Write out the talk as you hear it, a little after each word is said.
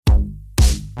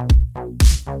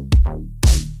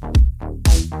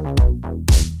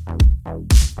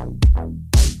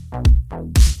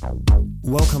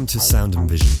Welcome to Sound and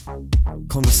Vision,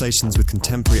 conversations with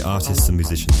contemporary artists and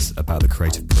musicians about the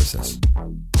creative process.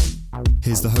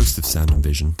 Here's the host of Sound and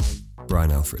Vision, Brian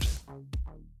Alfred.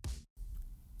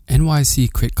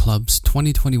 NYC Crit Club's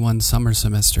 2021 summer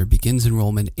semester begins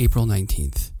enrollment April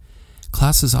 19th.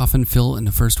 Classes often fill in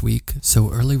the first week,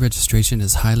 so early registration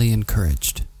is highly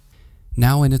encouraged.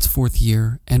 Now in its fourth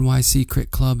year, NYC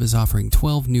Crit Club is offering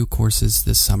 12 new courses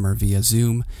this summer via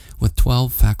Zoom with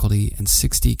 12 faculty and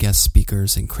 60 guest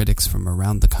speakers and critics from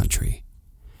around the country.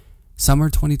 Summer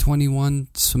 2021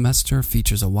 semester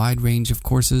features a wide range of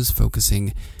courses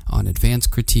focusing on advanced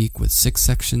critique with 6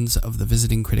 sections of the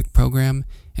Visiting Critic program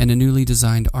and a newly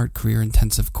designed art career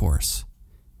intensive course.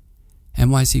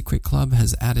 NYC Crit Club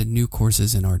has added new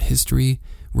courses in art history,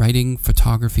 writing,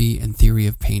 photography, and theory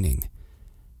of painting.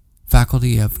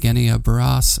 Faculty Evgenia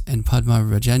Baras and Padma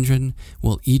Rajendran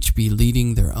will each be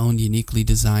leading their own uniquely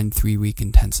designed 3-week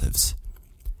intensives.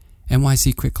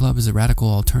 NYC Crit Club is a radical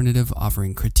alternative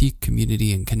offering critique,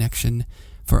 community, and connection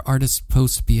for artists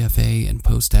post-BFA and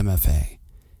post-MFA.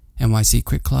 NYC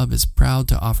Crit Club is proud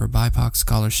to offer BIPOC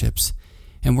scholarships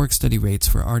and work-study rates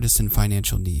for artists in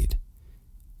financial need.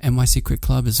 NYC Crit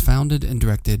Club is founded and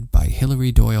directed by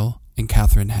Hilary Doyle and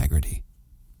Catherine Haggerty.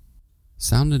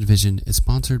 Sound and Vision is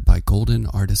sponsored by Golden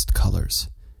Artist Colors.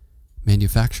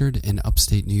 Manufactured in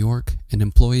upstate New York, an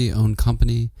employee-owned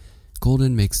company,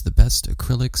 Golden makes the best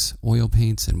acrylics, oil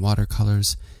paints, and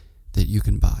watercolors that you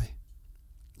can buy.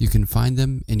 You can find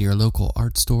them in your local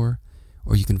art store,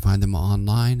 or you can find them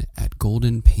online at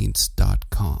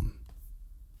goldenpaints.com.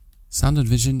 Sound and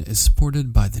Vision is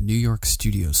supported by the New York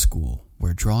Studio School,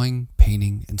 where drawing,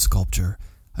 painting, and sculpture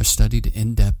are studied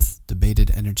in depth, debated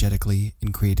energetically,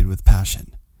 and created with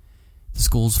passion. The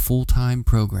school's full-time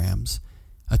programs,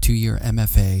 a 2-year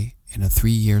MFA, and a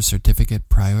 3-year certificate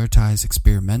prioritize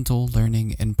experimental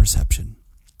learning and perception.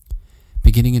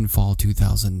 Beginning in fall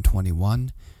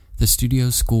 2021, the Studio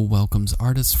School welcomes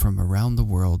artists from around the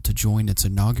world to join its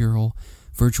inaugural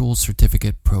virtual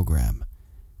certificate program.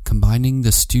 Combining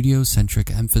the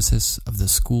studio-centric emphasis of the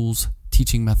school's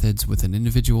teaching methods with an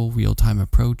individual real-time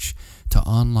approach to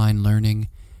online learning,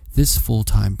 this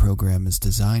full-time program is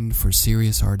designed for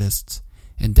serious artists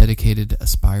and dedicated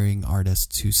aspiring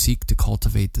artists who seek to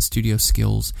cultivate the studio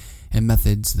skills and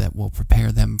methods that will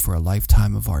prepare them for a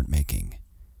lifetime of art making.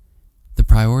 The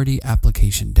priority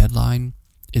application deadline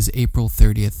is April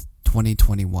 30th,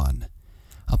 2021.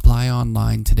 Apply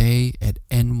online today at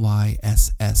nyss.org.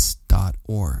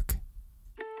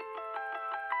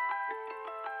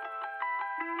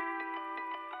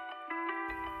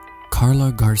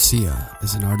 Karla Garcia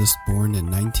is an artist born in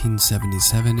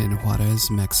 1977 in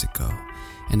Juarez, Mexico,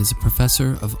 and is a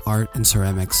professor of art and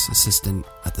ceramics assistant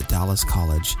at the Dallas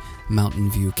College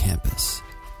Mountain View campus.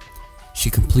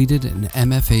 She completed an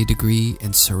MFA degree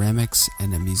in ceramics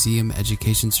and a museum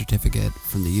education certificate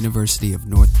from the University of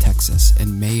North Texas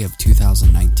in May of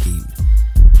 2019.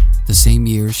 The same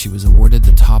year, she was awarded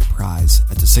the top prize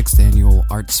at the 6th Annual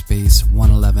Art Space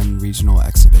 111 Regional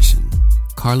Exhibition.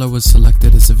 Karla was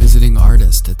selected as a visiting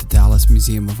artist at the Dallas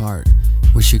Museum of Art,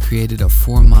 where she created a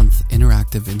 4-month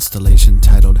interactive installation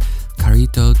titled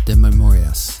Carrito de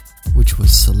Memorias, which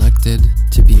was selected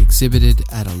to be exhibited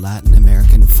at a Latin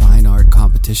American fine art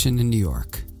competition in New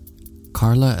York.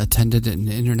 Karla attended an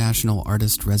international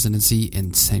artist residency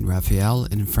in Saint Raphael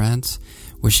in France,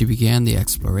 where she began the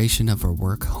exploration of her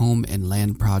work Home and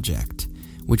Land Project,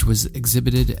 which was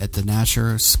exhibited at the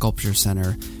Nasher Sculpture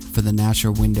Center for the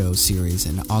Nasher Window series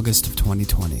in August of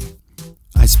 2020.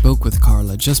 I spoke with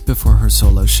Karla just before her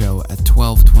solo show at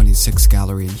 1226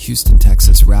 Gallery in Houston,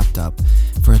 Texas wrapped up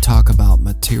for a talk about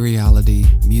materiality,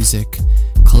 music,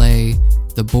 clay,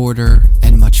 the border,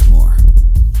 and much more.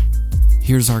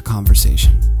 Here's our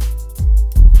conversation.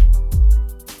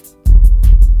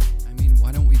 I mean,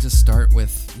 why don't we just start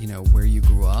with, where you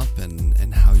grew up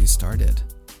and how you started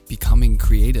becoming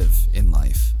creative in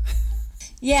life?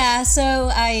 Yeah, so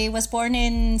I was born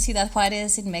in Ciudad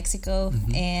Juarez in Mexico,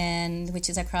 and which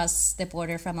is across the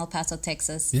border from El Paso,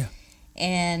 Texas. Yeah.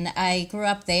 And I grew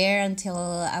up there until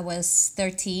I was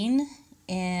 13,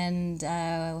 and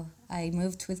I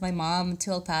moved with my mom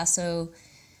to El Paso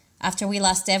after we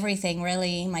lost everything,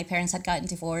 really. My parents had gotten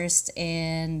divorced,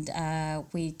 and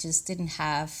we just didn't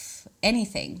have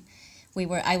anything.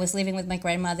 I was living with my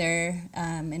grandmother,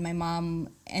 and my mom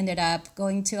ended up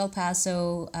going to El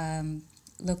Paso,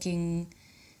 looking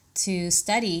to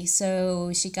study.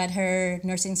 So she got her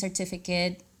nursing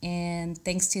certificate, and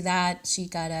thanks to that, she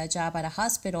got a job at a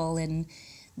hospital, and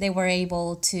they were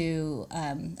able to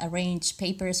arrange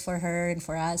papers for her and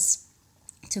for us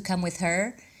to come with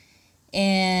her.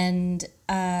 And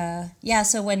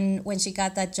so when she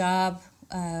got that job,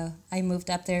 I moved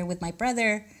up there with my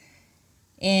brother.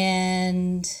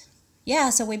 And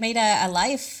so we made a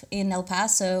life in El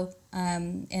Paso.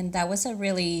 And that was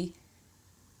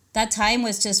that time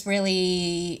was just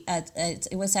really,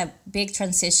 it was a big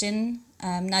transition,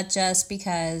 not just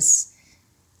because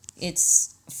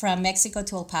it's from Mexico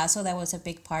to El Paso, that was a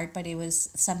big part, but it was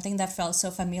something that felt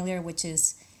so familiar, which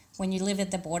is when you live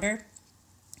at the border,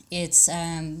 it's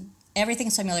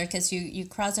everything's familiar because you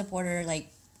cross the border like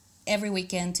every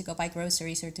weekend to go buy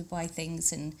groceries or to buy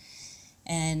things,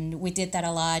 and we did that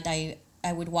a lot. I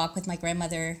would walk with my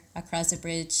grandmother across the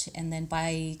bridge and then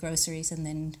buy groceries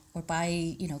or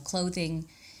buy clothing,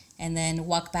 and then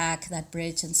walk back that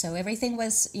bridge. And so everything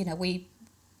was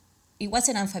it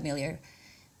wasn't unfamiliar,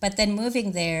 but then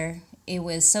moving there, it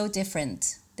was so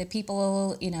different. The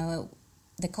people,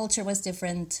 the culture was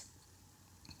different.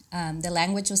 The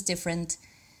language was different.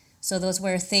 So those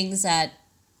were things that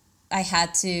I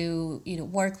had to,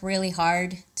 work really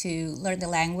hard to learn the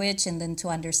language and then to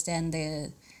understand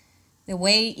the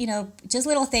way, just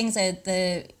little things that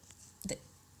the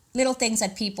little things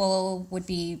that people would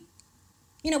be,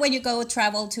 when you go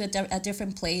travel to a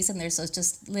different place and there's those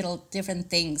just little different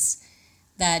things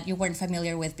that you weren't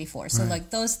familiar with before. So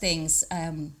like those things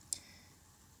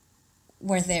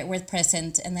were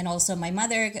present. And then also my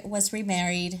mother was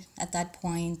remarried at that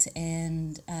point,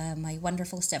 and my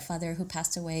wonderful stepfather, who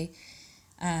passed away,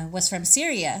 was from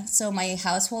Syria. So my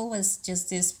household was just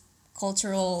this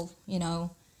cultural,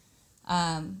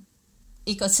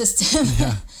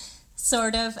 ecosystem,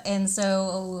 sort of. And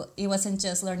so it wasn't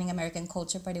just learning American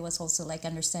culture, but it was also like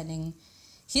understanding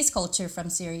his culture from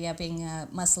Syria, being a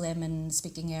Muslim and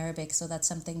speaking Arabic. So that's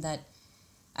something that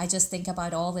I just think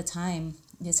about all the time,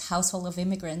 this household of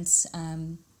immigrants,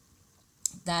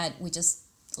 that we just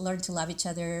learn to love each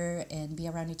other and be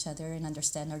around each other and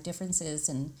understand our differences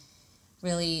and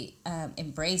really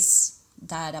embrace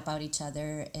that about each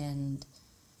other. And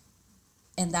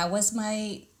that was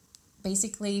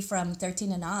basically from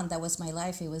 13 and on, that was my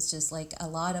life. It was just like a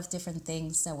lot of different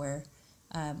things that were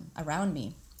around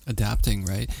me. Adapting,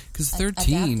 right? Because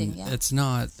 13, it's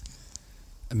not,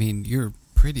 you're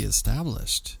pretty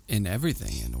established in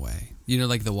everything in a way.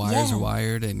 Like the wires are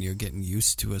wired and you're getting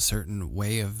used to a certain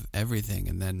way of everything.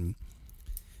 And then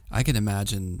I can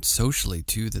imagine socially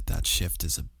too that shift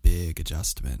is a big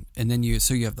adjustment. And then you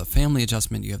have the family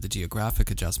adjustment, you have the geographic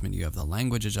adjustment, you have the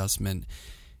language adjustment,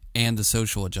 and the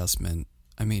social adjustment.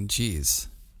 Geez.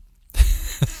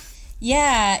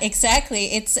 Yeah, exactly.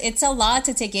 It's a lot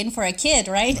to take in for a kid,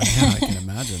 right? Yeah, I can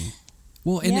imagine.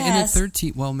 Well, and at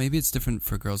 13, well, maybe it's different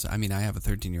for girls. I have a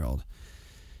 13-year-old.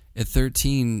 At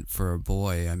 13, for a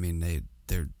boy,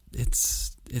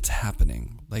 it's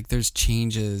happening. Like there's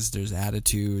changes, there's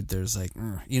attitude, there's like,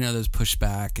 there's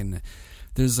pushback, and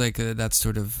there's like that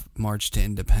sort of march to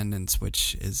independence,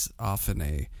 which is often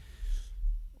I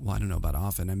don't know about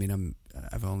often.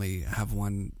 I've only have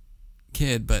one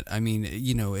kid, but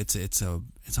it's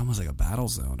almost like a battle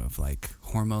zone of like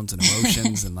hormones and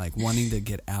emotions and like wanting to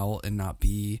get out and not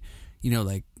be,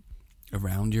 like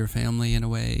around your family in a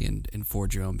way and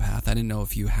forge your own path. I didn't know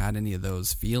if you had any of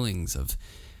those feelings of,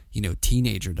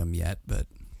 teenagerdom yet, but.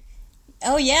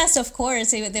 Oh yes, of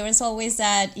course. There was always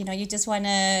that, you just want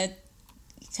to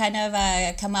kind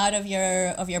of come out of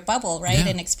your bubble, right? Yeah.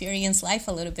 And experience life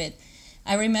a little bit.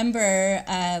 I remember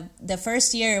the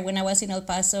first year when I was in El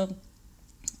Paso,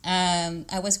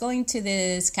 I was going to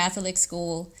this Catholic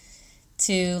school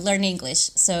to learn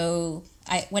English. So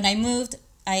when I moved,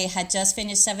 I had just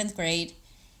finished 7th grade.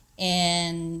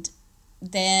 And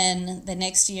then the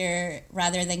next year,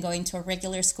 rather than going to a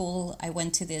regular school, I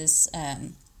went to this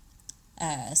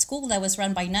school that was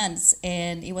run by nuns.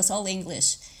 And it was all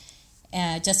English,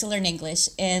 just to learn English.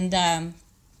 And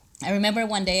I remember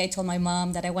one day I told my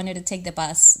mom that I wanted to take the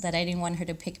bus, that I didn't want her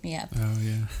to pick me up. Oh,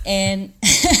 yeah. And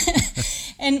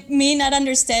and me not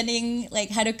understanding like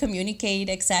how to communicate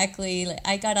exactly, like,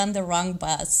 I got on the wrong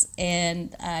bus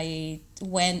and I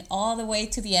went all the way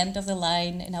to the end of the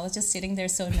line, and I was just sitting there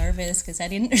so nervous because I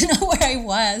didn't know where I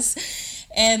was.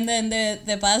 And then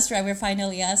the bus driver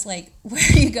finally asked, like, where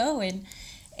are you going?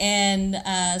 And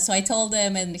so I told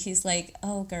him, and he's like,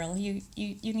 "Oh, girl, you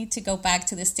need to go back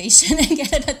to the station and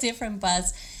get a different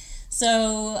bus."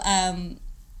 So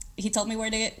he told me where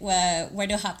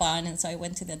to hop on, and so I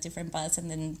went to the different bus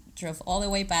and then drove all the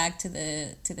way back to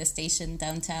the station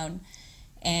downtown,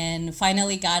 and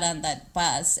finally got on that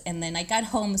bus. And then I got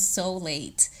home so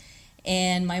late,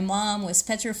 and my mom was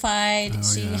petrified. Oh,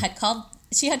 she yeah. had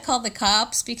called the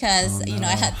cops because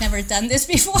I had never done this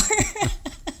before.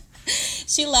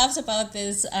 she laughs about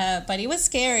this, but it was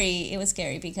scary. It was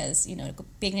scary because,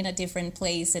 being in a different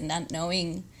place and not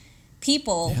knowing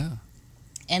people,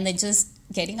 and then just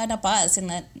getting on a bus and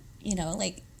that,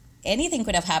 like anything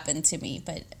could have happened to me.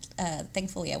 But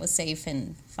thankfully I was safe,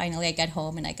 and finally I got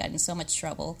home, and I got in so much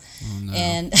trouble. Oh, no.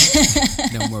 And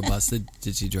No more bus.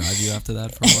 Did she drive you after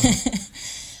that for a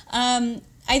while?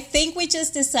 I think we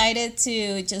just decided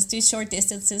to just do short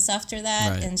distances after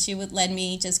that, Right. and she would let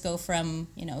me just go from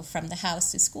the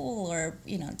house to school, or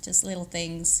just little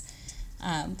things.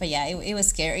 But yeah, it was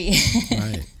scary.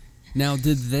 Right. Now,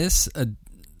 did this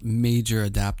major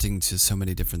adapting to so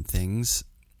many different things,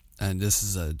 and this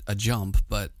is a jump,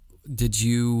 but did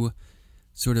you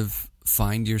sort of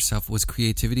find yourself, was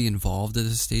creativity involved at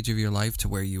a stage of your life to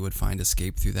where you would find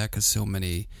escape through that? Because so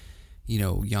many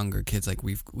younger kids, like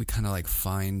we kind of like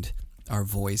find our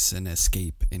voice and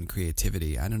escape in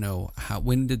creativity. I don't know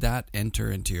when did that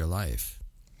enter into your life?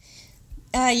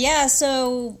 Yeah,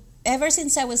 so ever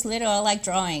since I was little, I like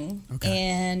drawing. Okay.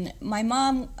 And my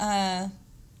mom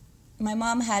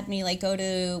had me like go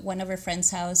to one of her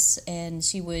friends' house, and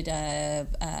she would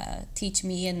teach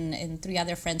me and three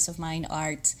other friends of mine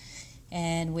art,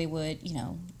 and we would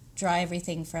draw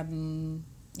everything from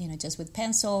just with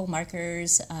pencil,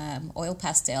 markers, oil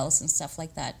pastels, and stuff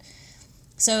like that.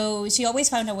 So she always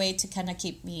found a way to kind of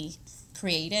keep me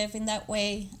creative in that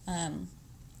way.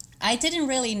 I didn't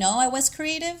really know I was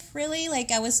creative, really.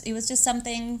 It was just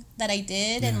something that I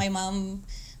did, and my mom,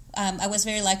 I was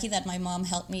very lucky that my mom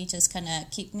helped me just kind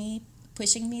of keep me,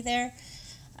 pushing me there.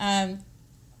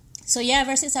 So yeah,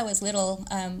 ever since I was little,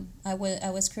 I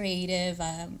was creative,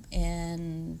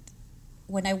 and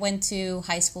when I went to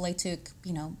high school, I took,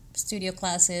 studio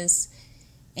classes,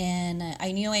 and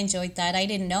I knew I enjoyed that. I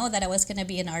didn't know that I was going to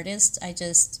be an artist. I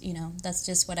just, that's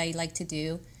just what I like to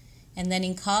do. And then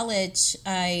in college,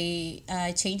 I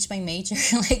changed my major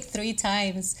like 3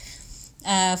 times,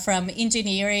 from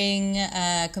engineering,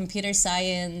 computer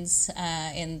science,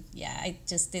 and yeah, I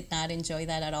just did not enjoy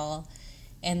that at all.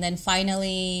 And then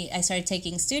finally, I started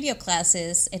taking studio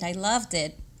classes, and I loved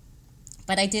it,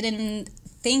 but I didn't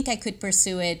think I could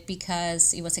pursue it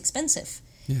because it was expensive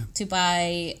to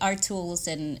buy art tools,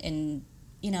 and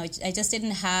I just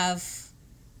didn't have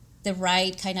the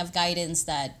right kind of guidance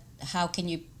that how can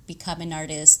you become an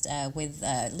artist with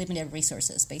limited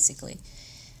resources, basically.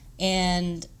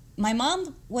 And my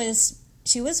mom was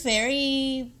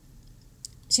very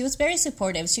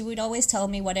supportive. She would always tell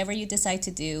me, whatever you decide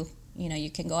to do,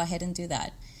 you can go ahead and do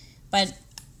that. But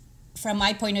from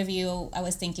my point of view, I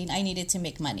was thinking I needed to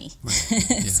make money. Right.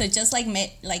 Yeah. So just like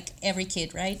every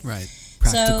kid, right? Right.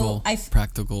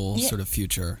 Practical sort of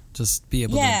future. Just be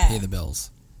able to pay the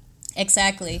bills.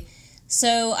 Exactly. Yeah.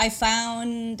 So I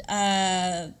found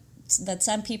that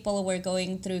some people were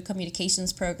going through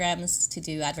communications programs to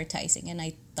do advertising, and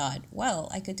I thought, well,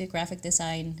 I could do graphic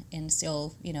design and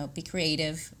still, be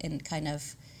creative and kind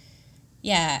of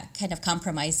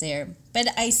compromise there. But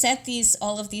I set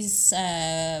all of these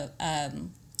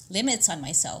limits on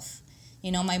myself.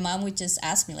 My mom would just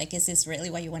ask me, like, is this really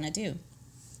what you want to do?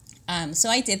 So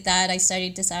I did that. I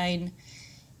studied design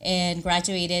and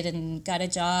graduated and got a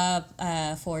job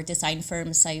for design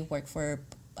firms. I worked for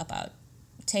about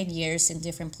 10 years in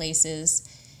different places,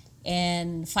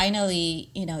 and finally,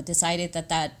 decided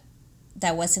that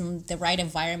wasn't the right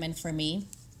environment for me.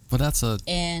 But that's a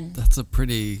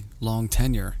pretty long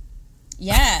tenure.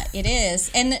 Yeah, it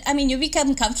is. And I mean, you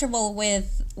become comfortable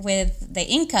with the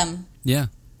income. Yeah.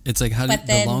 It's like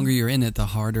the longer you're in it, the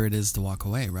harder it is to walk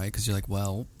away, right? Because you're like,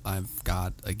 well, I've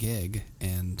got a gig,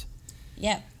 and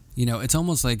yeah, it's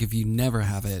almost like if you never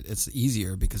have it, it's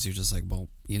easier because you're just like, well,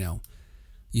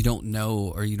 you don't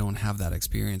know, or you don't have that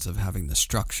experience of having the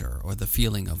structure or the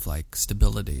feeling of like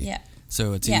stability. Yeah.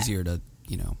 So it's easier to,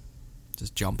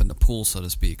 just jump in the pool, so to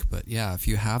speak. But yeah, if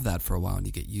you have that for a while and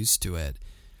you get used to it,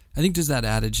 I think there's that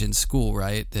adage in school,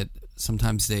 right? That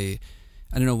sometimes I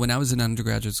don't know, when I was in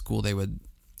undergraduate school,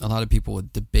 a lot of people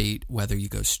would debate whether you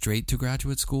go straight to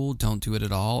graduate school, don't do it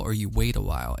at all, or you wait a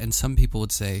while. And some people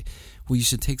would say, well, you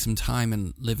should take some time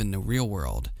and live in the real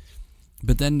world.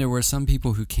 But then there were some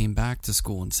people who came back to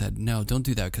school and said, no, don't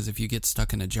do that, because if you get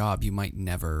stuck in a job, you might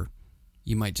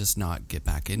just not get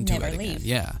back into it again.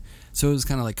 Yeah. So it was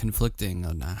kind of like conflicting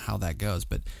on how that goes.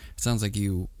 But it sounds like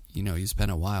you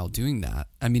spent a while doing that.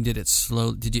 I mean, did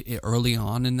you early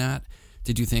on in that,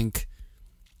 did you think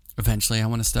eventually I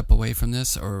want to step away from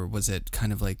this? Or was it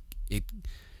kind of like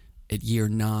at year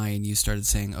 9, you started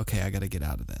saying, okay, I got to get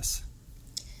out of this?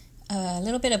 A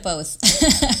little bit of both.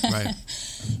 Right.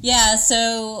 Yeah,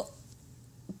 so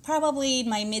probably in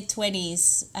my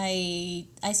mid-20s, I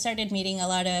started meeting a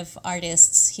lot of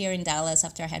artists here in Dallas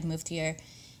after I had moved here,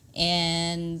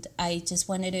 and I just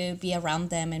wanted to be around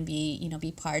them and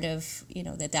be part of,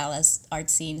 the Dallas art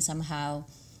scene somehow.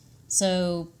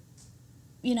 So,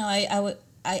 I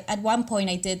at one point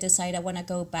I did decide I want to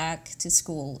go back to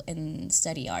school and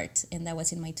study art, and that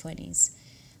was in my 20s.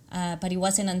 But it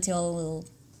wasn't until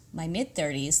my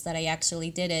mid-30s that I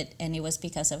actually did it, and it was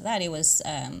because of that. It was,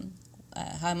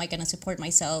 how am I going to support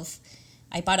myself?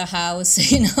 I bought a house,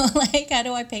 how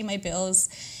do I pay my bills?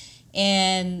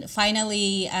 And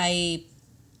finally, I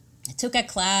took a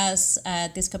class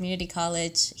at this community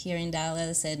college here in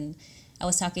Dallas, and I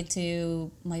was talking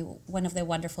to one of the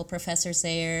wonderful professors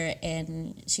there,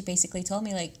 and she basically told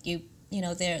me,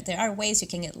 there are ways you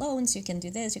can get loans, you can do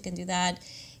this, you can do that,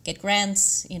 get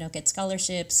grants, get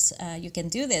scholarships. You can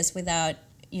do this without,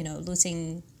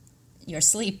 losing your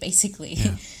sleep, basically,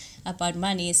 about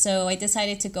money. So I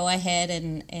decided to go ahead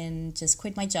and just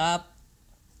quit my job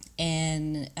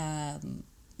and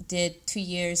did 2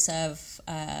 years of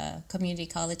community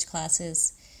college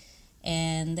classes,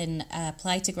 and then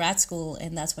applied to grad school,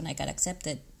 and that's when I got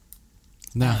accepted.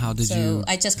 Now, how did you...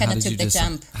 I just kind of took the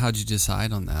jump. How did you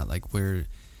decide on that? Like, where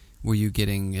were you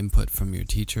getting input from your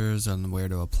teachers on where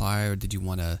to apply, or did you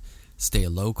want to stay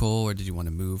local, or did you want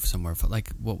to move somewhere?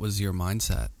 What was your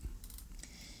mindset?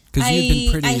 Because you've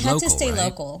been pretty local, I had to stay right?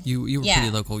 local. You were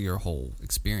pretty local your whole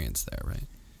experience there, right?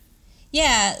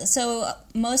 Yeah, so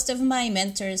most of my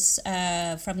mentors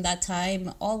from that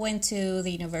time all went to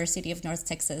the University of North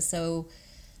Texas. So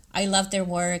I loved their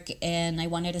work, and I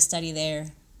wanted to study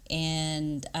there.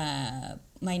 And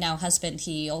my now husband,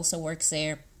 he also works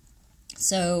there.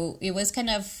 So it was kind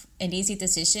of an easy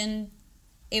decision,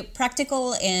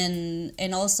 practical,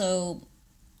 and also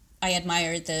I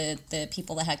admired the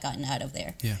people that had gotten out of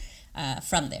there,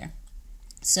 from there.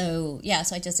 So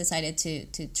so I just decided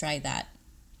to try that.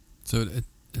 So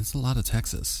it's a lot of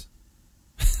Texas.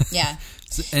 Yeah.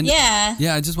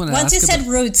 I just want to Once you said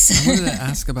roots. I wanted to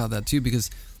ask about that too, because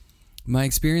my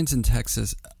experience in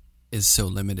Texas is so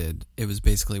limited. It was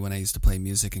basically when I used to play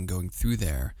music and going through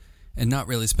there and not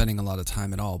really spending a lot of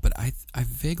time at all. But I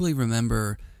vaguely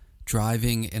remember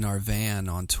driving in our van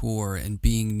on tour and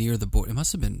being near the border. It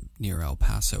must have been near El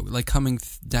Paso, like coming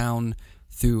down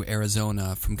through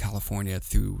Arizona from California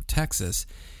through Texas.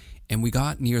 And we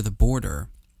got near the border,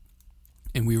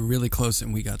 and we were really close,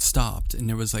 and we got stopped, and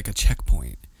there was like a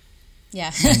checkpoint.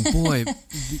 Yeah. And boy,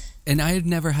 and I had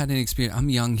never had any experience. I'm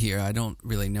young here. I don't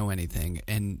really know anything.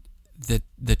 And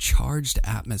the charged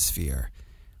atmosphere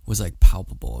was like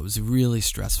palpable. It was really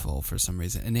stressful for some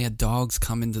reason. And they had dogs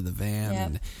come into the van. Yep.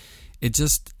 And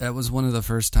that was one of the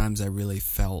first times I really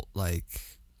felt like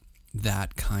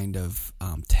that kind of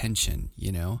tension,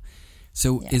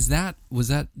 So was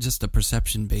that just a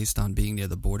perception based on being near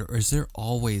the border, or is there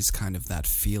always kind of that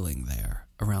feeling there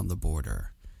around the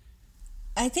border?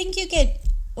 I think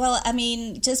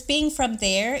just being from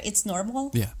there, it's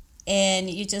normal. Yeah. And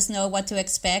you just know what to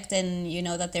expect, and you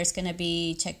know that there's going to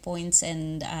be checkpoints,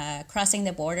 and crossing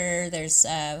the border, there's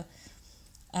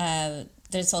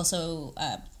also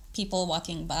people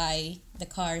walking by the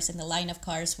cars in the line of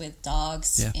cars with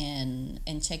dogs, and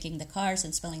checking the cars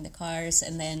and smelling the cars.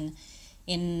 And then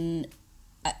in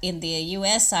the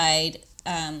U.S. side,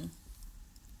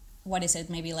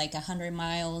 maybe like 100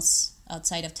 miles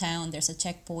outside of town, there's a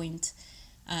checkpoint.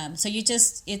 So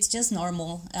it's just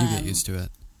normal. You get used to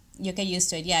it. You get used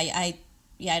to it. I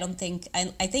don't think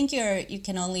I think you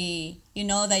can only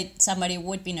that somebody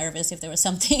would be nervous if there was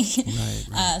something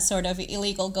right. Sort of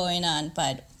illegal going on,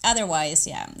 but otherwise,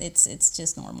 it's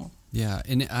just normal. Yeah,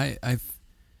 and I've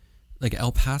like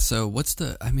El Paso.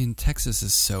 Texas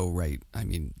is so right. I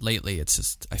mean, lately it's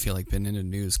just I feel like been in the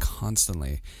news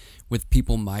constantly with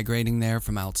people migrating there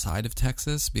from outside of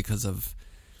Texas because of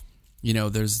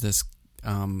there's this.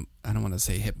 I don't want to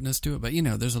say hipness to it, but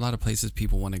there's a lot of places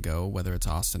people want to go, whether it's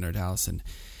Austin or Dallas,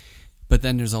 but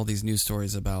then there's all these news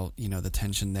stories about the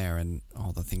tension there and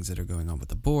all the things that are going on with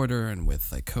the border and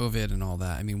with like COVID and all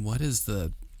that. I mean,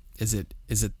 is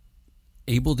it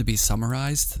able to be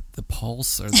summarized, the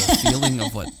pulse or the feeling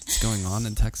of what's going on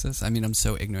in Texas? I mean, I'm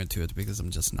so ignorant to it because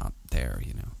I'm just not there.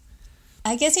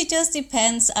 I guess it just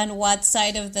depends on what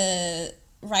side of the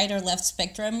right or left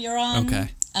spectrum you're on. Okay.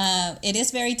 It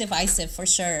is very divisive for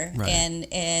sure, right.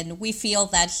 and we feel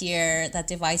that here, that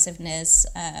divisiveness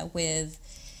with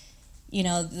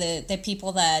the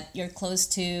people that you're close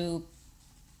to,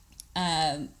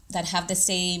 that have the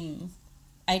same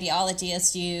ideology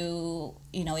as you.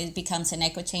 It becomes an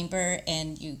echo chamber,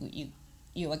 and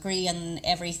you agree on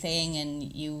everything,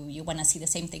 and you want to see the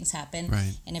same things happen.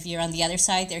 Right. And if you're on the other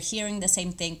side, they're hearing the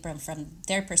same thing from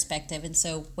their perspective, and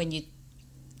so when you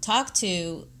talk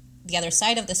to the other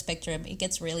side of the spectrum, it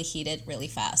gets really heated really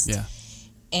fast. Yeah.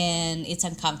 And it's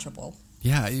uncomfortable.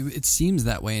 Yeah, it seems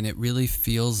that way, and it really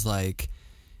feels like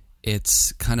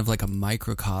it's kind of like a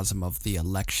microcosm of the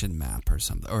election map or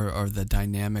something, or the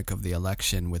dynamic of the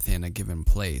election within a given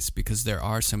place, because there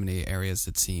are so many areas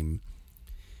that seem,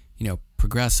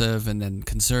 progressive and then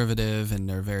conservative, and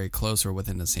they're very close or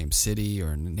within the same city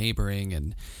or neighboring,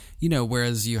 and,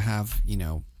 whereas you have,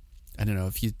 I don't know,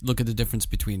 if you look at the difference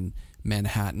between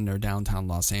Manhattan or downtown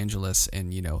Los Angeles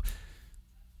and,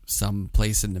 some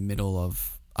place in the middle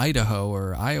of Idaho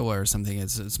or Iowa or something,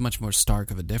 it's much more stark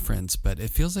of a difference, but it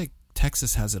feels like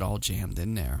Texas has it all jammed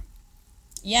in there.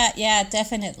 Yeah,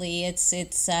 definitely.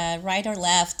 It's right or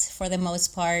left for the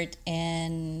most part,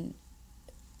 and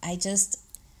it's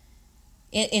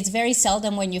very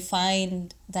seldom when you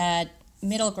find that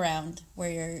middle ground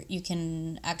where you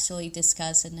can actually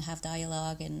discuss and have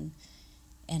dialogue and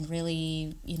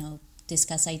really,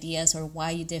 discuss ideas or why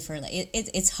you differ.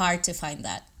 It's hard to find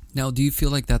that. Now, do you feel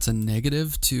like that's a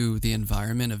negative to the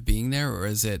environment of being there, or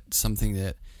is it something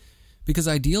that, because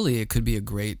ideally it could be a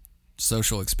great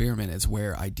social experiment, it's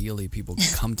where ideally people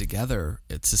come together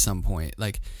to some point,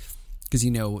 like, because,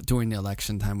 during the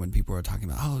election time when people were talking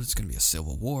about, it's going to be a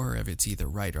civil war, if it's either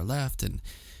right or left, and,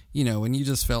 and you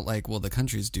just felt like, well, the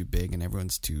country's too big and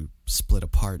everyone's too split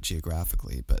apart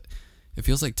geographically, but it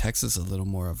feels like Texas is a little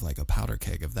more of like a powder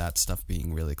keg of that stuff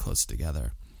being really close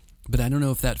together. But I don't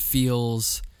know if that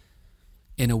feels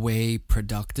in a way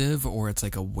productive, or it's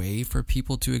like a way for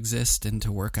people to exist and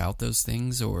to work out those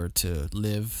things, or to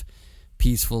live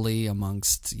peacefully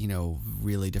amongst,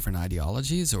 really different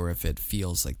ideologies, or if it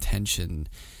feels like tension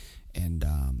and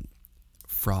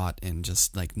fraught and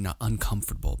just like not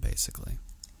uncomfortable, basically.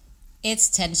 It's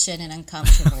tension and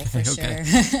uncomfortable for Okay.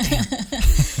 sure.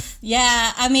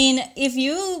 Yeah, I mean,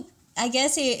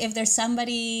 if there's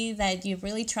somebody that you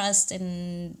really trust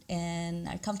and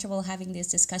are comfortable having these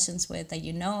discussions with, that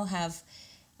have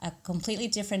a completely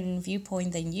different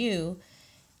viewpoint than you,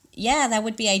 yeah, that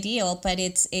would be ideal. But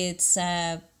it's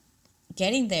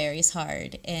getting there is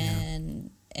hard,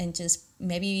 and just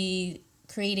maybe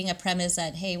creating a premise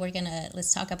that, hey,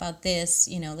 let's talk about this.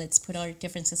 Let's put our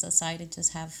differences aside and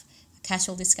just have a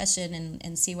casual discussion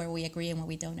and see where we agree and where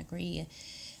we don't agree.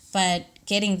 But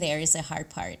getting there is the hard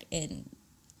part, and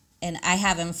I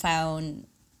haven't found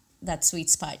that sweet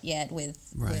spot yet with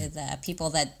people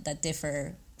that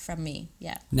differ from me.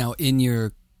 Yeah. Now, in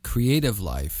your creative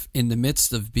life, in the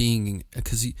midst of being,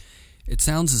 because it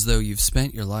sounds as though you've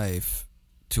spent your life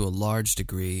to a large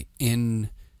degree in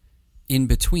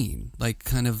between, like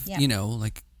kind of,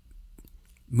 like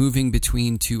moving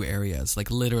between two areas, like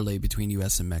literally between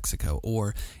U.S. and Mexico,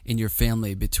 or in your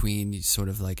family between sort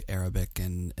of like Arabic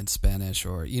and Spanish,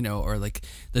 or, or like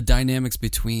the dynamics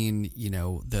between,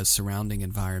 the surrounding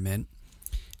environment.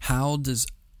 How does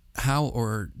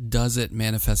it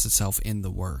manifest itself in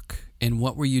the work? And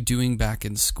what were you doing back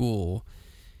in school?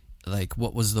 Like,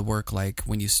 what was the work like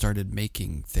when you started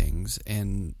making things?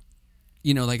 And,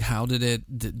 like, how does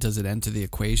it enter the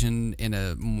equation in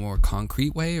a more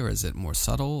concrete way, or is it more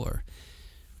subtle, or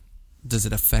does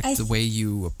it affect the way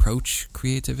you approach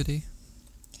creativity?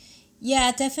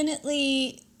 Yeah,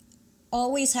 definitely.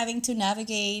 Always having to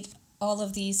navigate all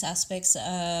of these aspects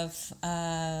of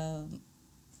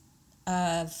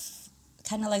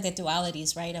kind of like the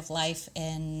dualities, right, of life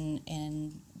and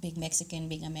being Mexican,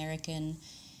 being American,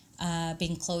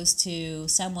 being close to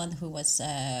someone who was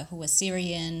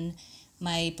Syrian.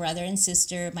 My half brother and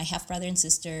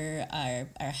sister are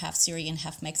half Syrian,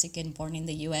 half Mexican, born in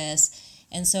the U.S.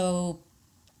 And so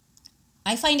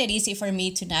I find it easy for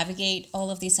me to navigate all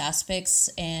of these aspects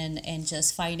and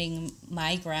just finding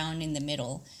my ground in the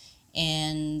middle.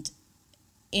 And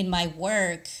in my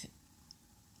work,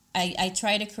 I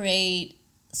try to create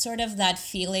sort of that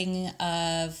feeling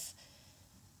of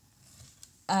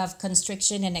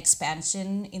constriction and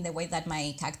expansion in the way that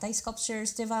my cacti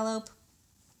sculptures develop.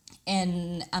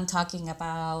 And I'm talking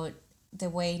about the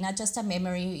way not just a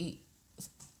memory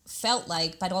felt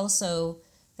like, but also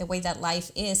the way that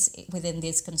life is within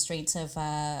these constraints of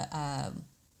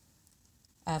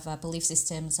belief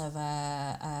systems, of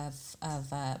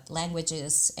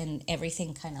languages, and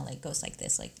everything kind of like goes like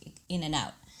this, like in and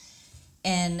out.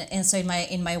 And so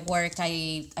in my work,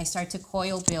 I start to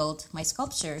coil build my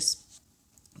sculptures,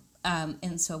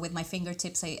 and so with my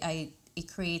fingertips, it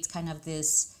creates kind of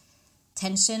this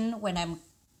tension when I'm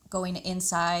going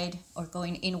inside or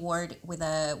going inward with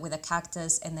a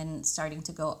cactus, and then starting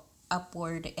to go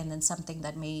upward, and then something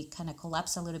that may kind of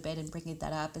collapse a little bit and bringing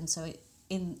that up. And so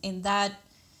in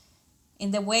in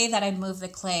the way that I move the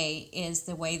clay is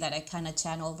the way that I kind of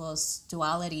channel those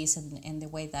dualities and the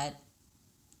way that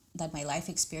my life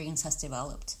experience has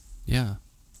developed. Yeah.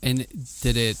 And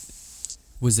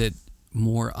was it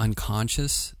more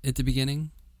unconscious at the beginning?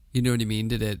 You know what I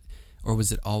mean? Or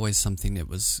was it always something that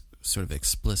was sort of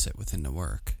explicit within the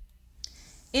work?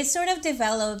 It sort of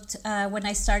developed when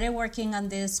I started working on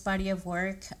this body of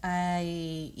work.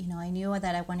 I knew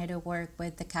that I wanted to work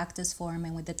with the cactus form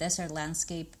and with the desert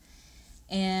landscape,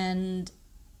 and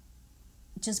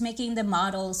just making the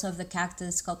models of the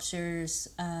cactus sculptures,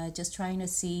 just trying to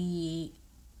see,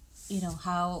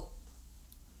 how,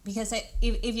 because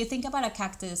if you think about a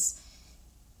cactus,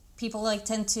 people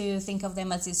tend to think of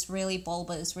them as this really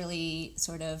bulbous, really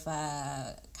sort of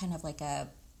kind of like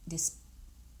this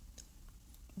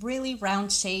really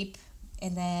round shape,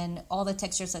 and then all the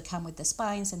textures that come with the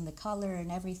spines and the color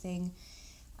and everything.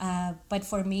 But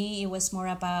for me, it was more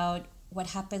about what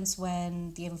happens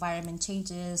when the environment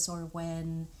changes or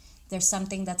when there's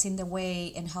something that's in the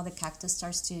way, and how the cactus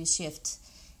starts to shift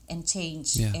and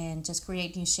change and just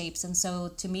create new shapes. And so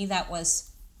to me, that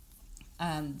was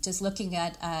just looking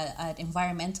at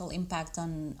environmental impact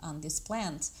on this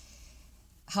plant,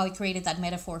 how it created that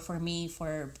metaphor for me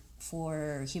for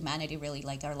humanity, really,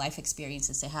 like our life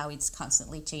experiences and how it's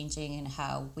constantly changing, and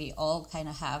how we all kind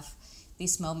of have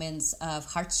these moments of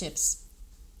hardships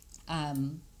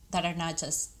that are not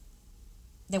just,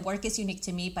 the work is unique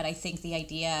to me, but I think the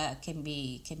idea can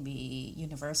be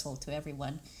universal to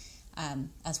everyone,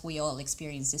 as we all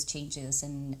experience these changes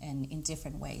and in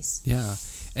different ways. Yeah,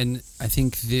 and I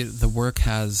think the work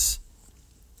has,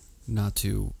 not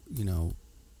to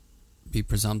be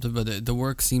presumptive, but the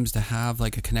work seems to have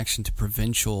like a connection to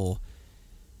provincial,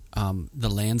 the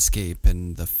landscape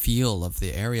and the feel of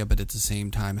the area, but at the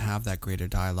same time have that greater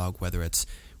dialogue, whether it's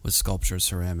with sculpture,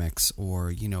 ceramics, or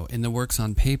in the works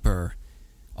on paper,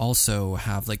 also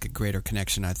have like a greater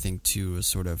connection, I think, to a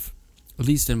sort of, at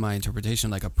least in my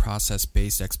interpretation, like a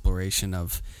process-based exploration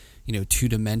of,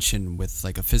 two-dimension with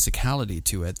like a physicality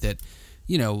to it that,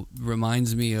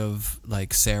 reminds me of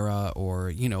like Sarah,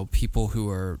 or, people who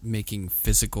are making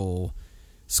physical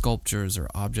sculptures or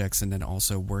objects and then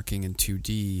also working in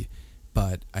 2D.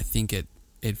 But I think it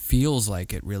feels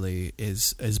like it really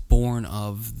is born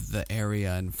of the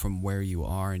area and from where you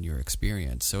are in your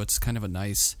experience. So it's kind of a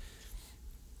nice,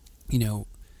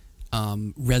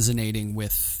 resonating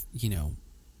with,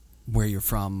 where you're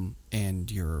from and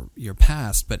your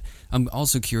past. But I'm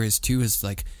also curious too, is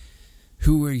like,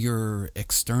 who are your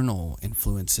external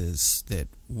influences that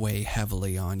weigh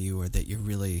heavily on you, or that you're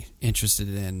really interested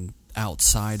in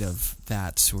outside of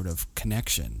that sort of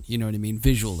connection? You know what I mean?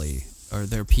 Visually, are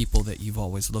there people that you've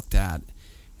always looked at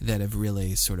that have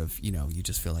really sort of, you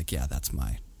just feel like, yeah, that's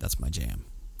my jam?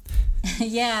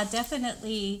 Yeah,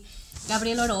 definitely.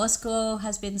 Gabriel Orozco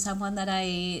has been someone that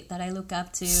I look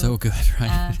up to. So good,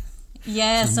 right?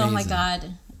 Yes, oh my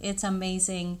God, it's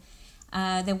amazing.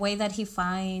 The way that he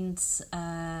finds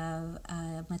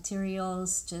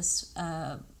materials just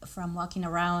from walking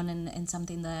around, and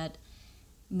something that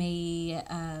may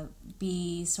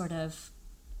be sort of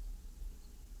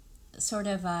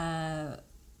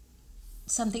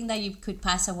something that you could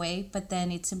pass away, but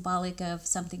then it's symbolic of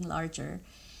something larger.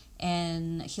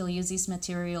 And he'll use these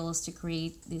materials to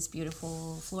create these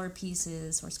beautiful floor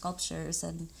pieces or sculptures.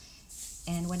 And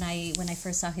when I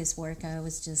first saw his work, I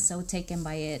was just so taken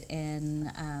by it. And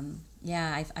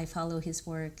I follow his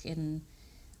work. And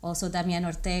also Damian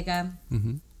Ortega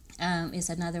is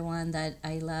another one that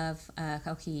I love,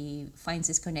 how he finds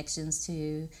his connections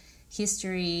to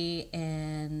history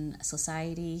and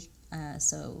society.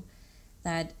 So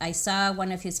that I saw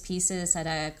one of his pieces at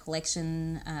a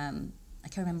collection. I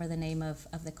can't remember the name of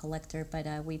the collector, but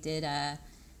we did a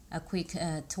quick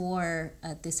tour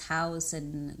at this house,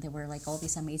 and there were like all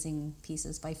these amazing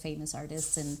pieces by famous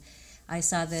artists. And I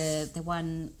saw the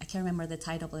one, I can't remember the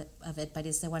title of it, but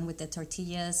it's the one with the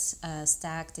tortillas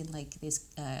stacked in like this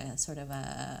sort of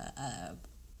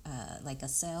like a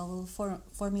cell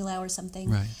formula or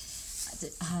something. Right.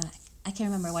 I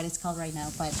can't remember what it's called right now,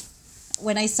 but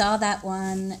when I saw that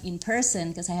one in person,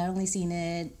 because I had only seen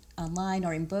it online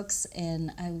or in books,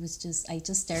 and I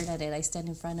just stared at it. I stand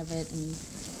in front of it, and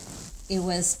it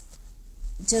was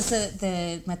just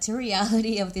the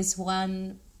materiality of this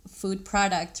one food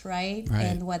product, right?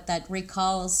 And what that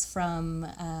recalls from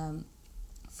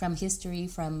history,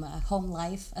 from home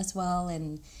life as well,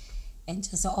 and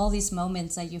just all these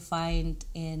moments that you find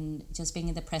in just being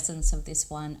in the presence of this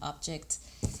one object.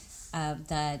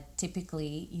 That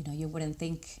typically, you wouldn't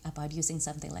think about using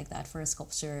something like that for a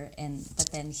sculpture, but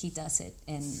then he does it,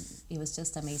 and it was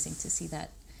just amazing to see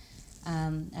that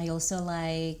I also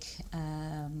like,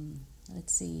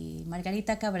 let's see,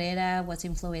 Margarita Cabrera was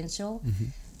influential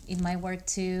in my work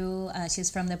too. She's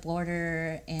from the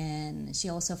border, and she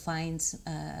also finds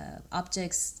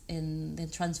objects and then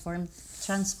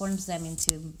transforms them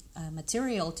into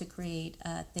material to create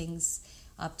things,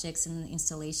 objects and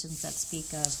installations that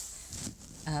speak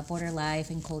of border life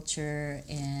and culture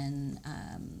and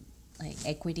like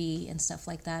equity and stuff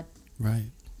like that.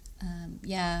 Right.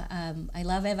 I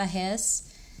love Eva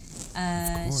Hess.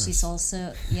 She's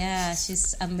also,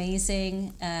 she's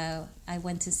amazing. I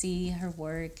went to see her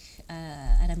work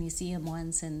at a museum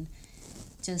once, and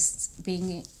just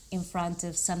being in front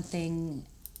of something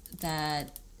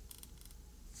that,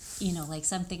 like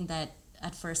something that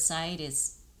at first sight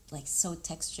is like so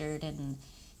textured, and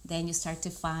then you start to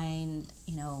find,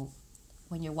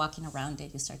 when you're walking around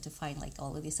it, you start to find like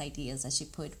all of these ideas that she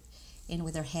put in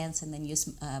with her hands, and then use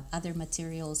other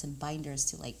materials and binders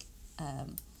to like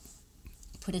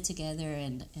put it together,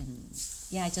 and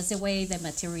just the way the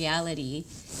materiality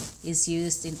is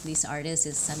used in these artists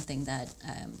is something that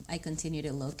I continue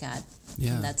to look at.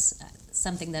 Yeah, and that's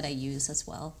something that I use as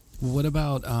well. What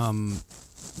about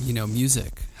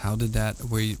music? How did that?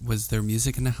 Was there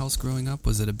music in the house growing up?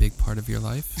 Was it a big part of your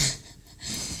life?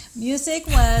 Music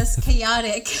was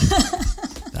chaotic.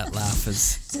 That laugh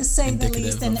is to say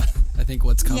indicative the least. Of, I think,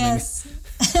 what's coming. Yes.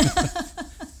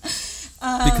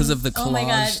 Because of the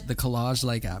collage, the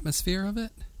collage-like atmosphere of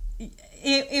it?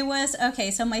 It was,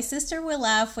 okay, so my sister will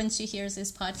laugh when she hears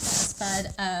this podcast,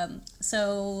 but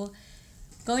so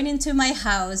going into my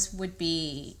house would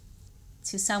be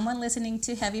to someone listening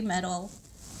to heavy metal,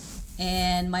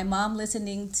 and my mom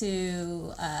listening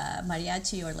to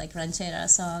mariachi or like ranchera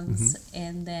songs,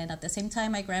 and then at the same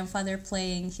time my grandfather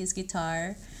playing his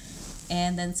guitar,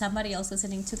 and then somebody else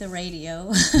listening to the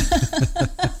radio.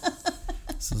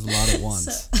 This is a lot at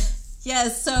once.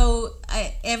 So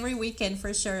every weekend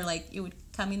for sure, like it would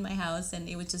come in my house and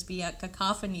it would just be a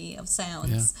cacophony of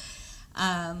sounds.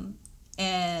 Yeah.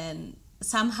 And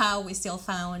somehow we still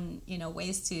found,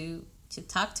 ways to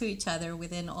talk to each other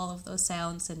within all of those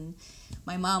sounds. And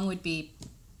my mom would be,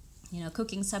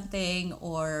 cooking something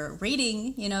or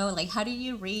reading, like how do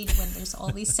you read when there's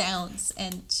all these sounds?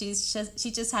 And she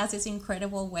just has this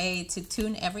incredible way to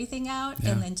tune everything out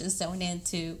and then just zone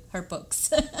into her books.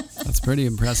 That's pretty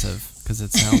impressive, because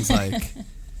it sounds like,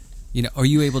 are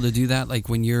you able to do that? Like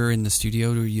when you're in the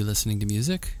studio, are you listening to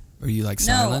music? Or are you like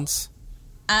silence?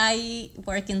 I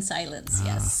work in silence,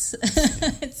 yes.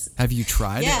 Have you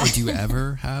tried it, or do you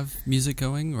ever have music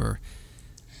going, or?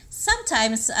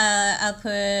 Sometimes I'll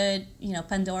put,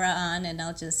 Pandora on, and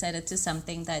I'll just set it to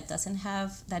something that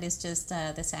is just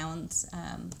the sounds,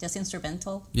 just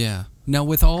instrumental. Yeah. Now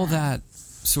with all that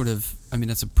sort of,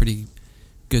 that's a pretty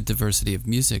good diversity of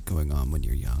music going on when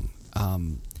you're young.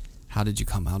 How did you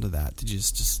come out of that? Did you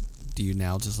do you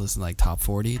now just listen to like top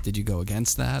 40? Did you go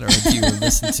against that, or do you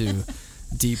listen to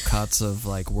deep cuts of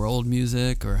like world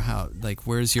music, or how, like,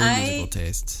 where's your musical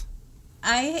tastes?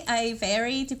 I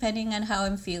vary depending on how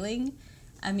I'm feeling.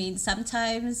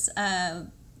 Sometimes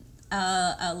I'll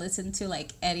listen to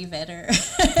like Eddie Vedder.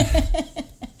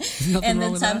 Nothing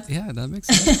wrong with that. Yeah, that makes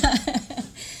sense.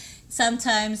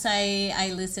 Sometimes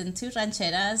I listen to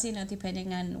rancheras,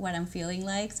 depending on what I'm feeling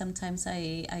like. Sometimes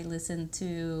I listen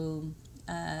to,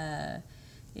 like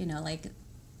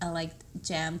I like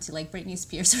jam to like Britney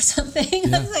Spears or something.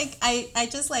 Yeah. Like I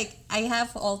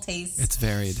have all tastes. It's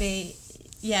varied.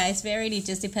 It's varied. It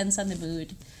just depends on the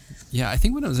mood. Yeah, I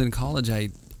think when I was in college,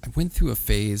 I went through a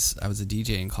phase. I was a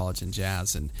DJ in college in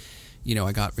jazz, and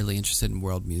I got really interested in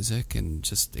world music and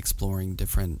just exploring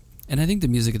different. And I think the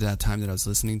music at that time that I was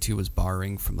listening to was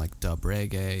borrowing from like dub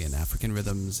reggae and African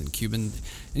rhythms and Cuban,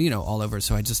 and all over.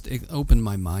 So it opened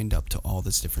my mind up to all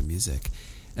this different music.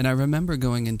 And I remember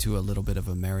going into a little bit of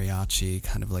a mariachi,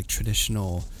 kind of like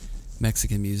traditional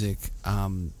Mexican music,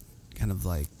 kind of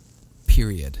like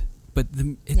period. But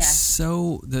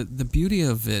the beauty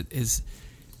of it is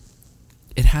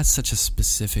it has such a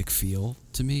specific feel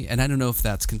to me. And I don't know if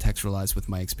that's contextualized with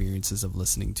my experiences of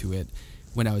listening to it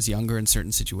when I was younger in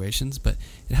certain situations, but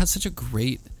it has such a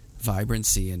great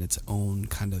vibrancy in its own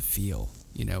kind of feel,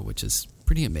 which is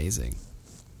pretty amazing.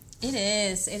 It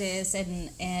is.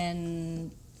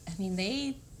 And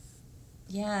mariachi,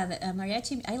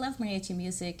 I love mariachi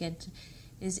music. It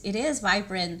is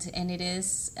vibrant, and it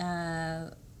is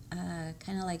kind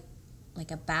of like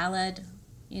a ballad,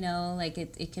 like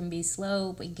it can be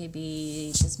slow, but it can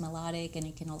be just melodic, and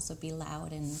it can also be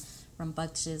loud and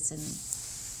rambunctious, and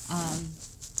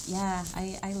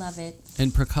I love it.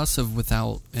 And percussive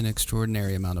without an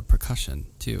extraordinary amount of percussion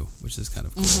too, which is kind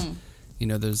of cool.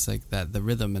 There's like that, the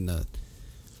rhythm and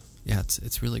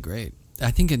it's really great.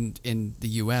 I think in the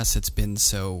U.S. it's been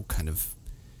so kind of,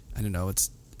 I don't know,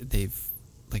 they've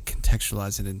like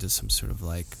contextualized it into some sort of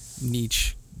like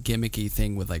niche gimmicky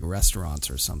thing with like restaurants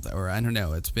or something, or I don't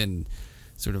know, it's been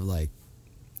sort of like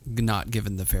not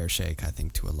given the fair shake, I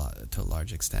think, to a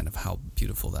large extent of how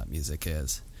beautiful that music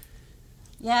is.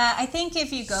 Yeah, I think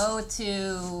if you go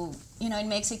to, in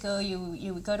Mexico,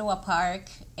 you would go to a park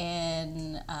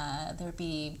and there'd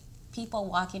be people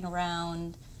walking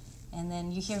around, and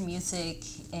then you hear music,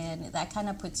 and that kind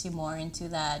of puts you more into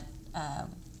that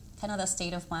kind of the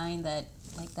state of mind that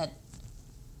like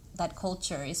that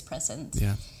culture is present.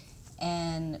 Yeah.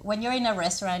 And when you're in a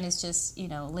restaurant, it's just,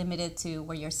 limited to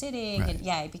where you're sitting. Right.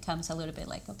 And it becomes a little bit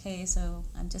like, okay, so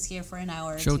I'm just here for an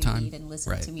hour Showtime. to eat and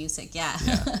listen to music. Yeah.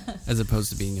 As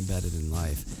opposed to being embedded in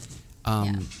life.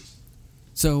 Yeah.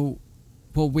 So,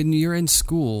 well, when you're in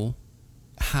school,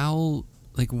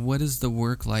 what is the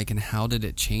work like, and how did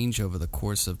it change over the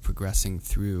course of progressing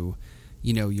through,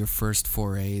 your first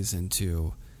forays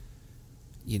into,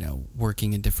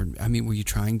 working in different, were you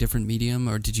trying different medium,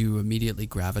 or did you immediately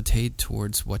gravitate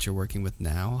towards what you're working with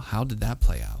now? How did that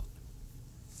play out?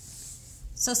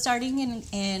 So starting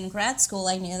in grad school,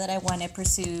 I knew that I wanted to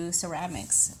pursue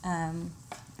ceramics.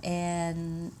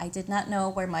 And I did not know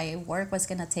where my work was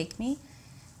going to take me.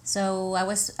 So I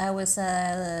was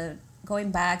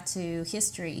going back to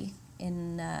history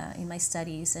in my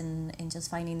studies and just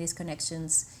finding these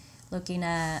connections, looking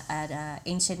at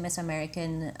ancient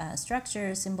Mesoamerican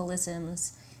structures,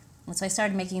 symbolisms. And so I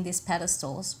started making these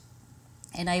pedestals.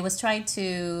 And I was trying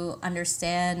to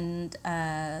understand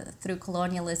through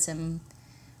colonialism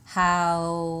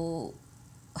how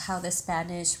the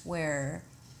Spanish were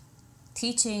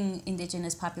teaching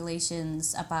indigenous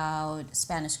populations about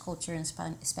Spanish culture and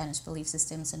Spanish belief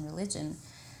systems and religion.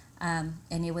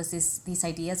 And it was these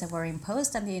ideas that were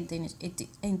imposed on the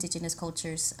indigenous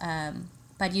cultures,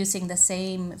 but using the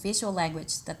same visual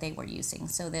language that they were using.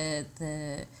 So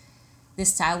this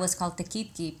style was called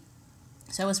tequitqui.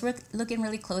 So I was looking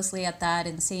really closely at that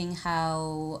and seeing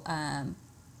how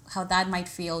that might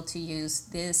feel to use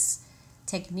this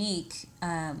technique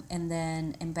and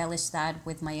then embellish that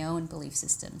with my own belief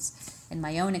systems and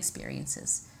my own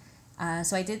experiences.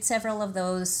 So I did several of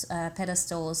those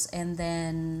pedestals, and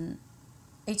then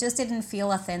it just didn't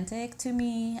feel authentic to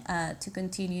me to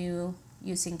continue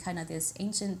using kind of this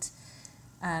ancient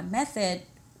method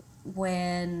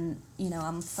when,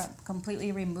 I'm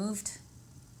completely removed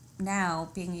now,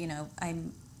 being,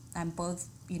 I'm both,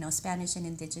 Spanish and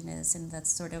indigenous, and that's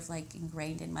sort of like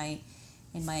ingrained in my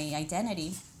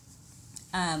identity.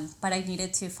 But I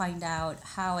needed to find out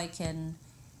how I can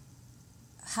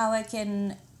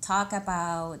talk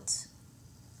about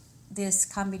this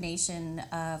combination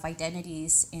of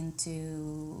identities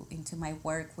into my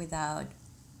work without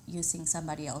using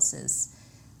somebody else's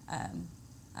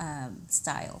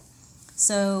style.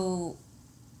 So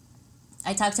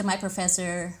I talked to my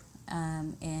professor,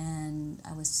 and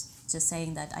I was just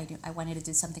saying that I wanted to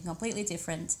do something completely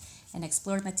different and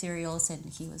explore materials,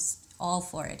 and he was all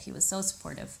for it. He was so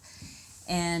supportive.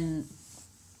 And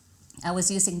I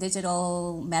was using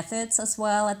digital methods as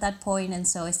well at that point, and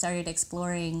so I started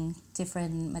exploring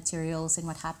different materials and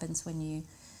what happens when you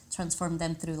transform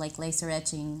them through like laser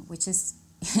etching, which is,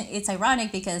 it's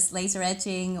ironic because laser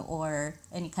etching or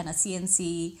any kind of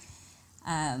CNC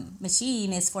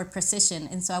machine is for precision,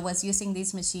 and so I was using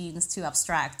these machines to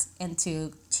abstract and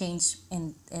to change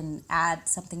and add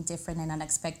something different and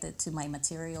unexpected to my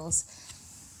materials.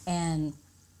 And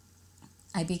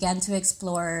I began to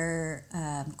explore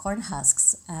corn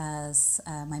husks as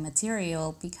my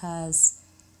material because,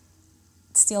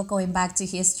 still going back to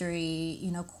history,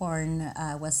 corn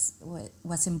was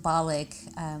symbolic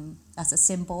as a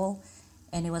symbol,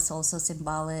 and it was also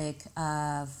symbolic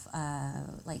of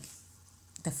like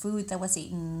the food that was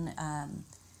eaten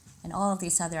and all of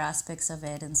these other aspects of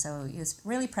it. And so it was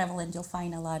really prevalent. You'll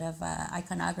find a lot of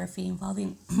iconography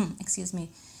involving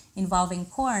involving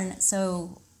corn.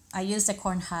 So I used the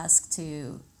corn husk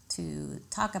to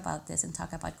talk about this and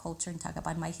talk about culture and talk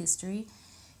about my history.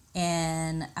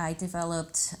 And I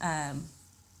developed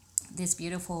this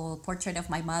beautiful portrait of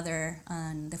my mother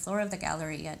on the floor of the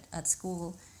gallery at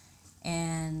school.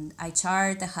 And I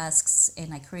charred the husks,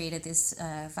 and I created this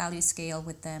value scale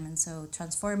with them. And so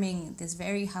transforming this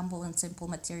very humble and simple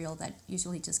material that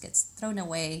usually just gets thrown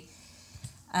away,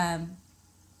 and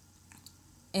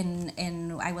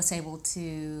I was able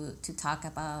to talk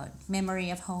about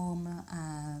memory of home,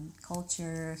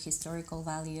 culture, historical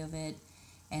value of it,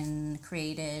 and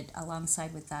created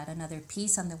alongside with that another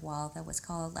piece on the wall that was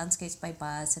called Landscapes by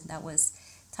Buzz, and that was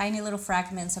tiny little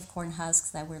fragments of corn husks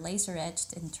that were laser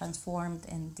etched and transformed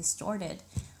and distorted.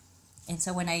 And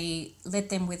so when I lit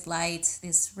them with light,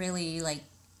 this really like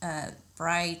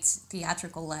bright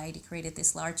theatrical light, it created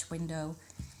this large window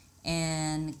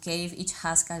and gave each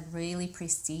husk a really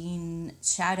pristine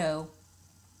shadow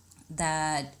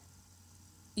that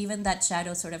even that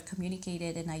shadow sort of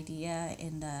communicated an idea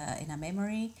in a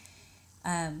memory.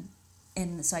 And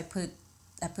so I put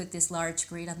this large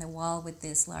grid on the wall with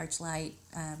this large light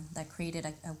that created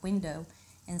a window.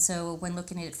 And so when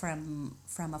looking at it from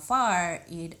afar,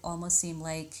 it almost seemed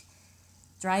like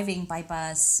driving by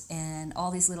bus and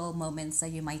all these little moments that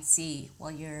you might see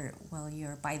while you're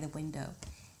by the window.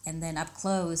 And then up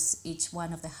close, each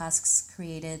one of the husks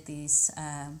created these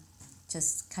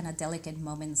just kind of delicate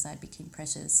moments that became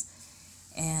precious.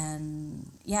 And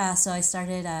yeah, so I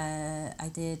started, I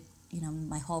did,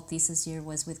 my whole thesis year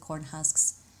was with corn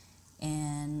husks.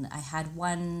 And I had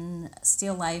one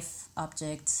still life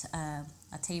object, a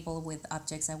table with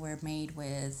objects that were made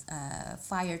with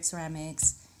fired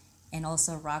ceramics and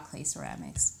also raw clay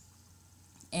ceramics.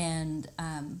 And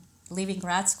leaving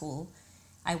grad school,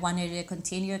 I wanted to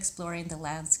continue exploring the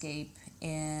landscape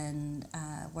and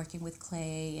working with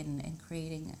clay and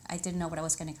creating. I didn't know what I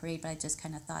was going to create, but I just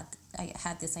kind of thought I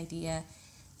had this idea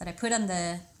that I put on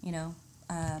the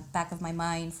back of my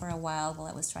mind for a while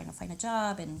I was trying to find a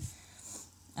job, and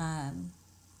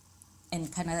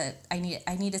kind of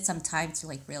I needed some time to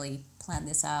like really plan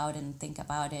this out and think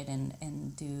about it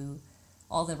and do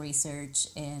all the research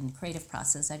and creative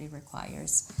process that it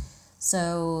requires.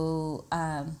 So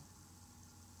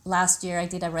last year I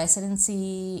did a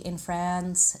residency in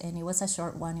France, and it was a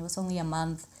short one. It was only a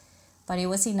month, but it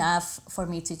was enough for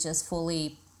me to just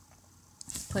fully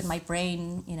put my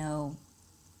brain,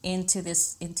 into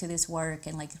this work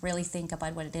and like really think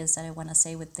about what it is that I want to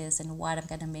say with this and what I'm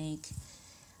gonna make.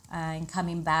 And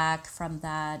coming back from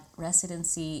that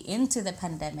residency into the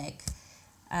pandemic,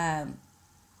 it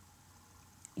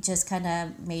just kind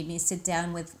of made me sit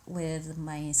down with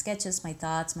my sketches, my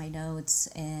thoughts, my notes,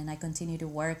 and I continued to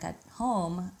work at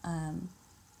home,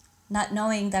 not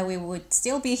knowing that we would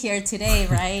still be here today,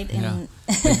 right? Yeah,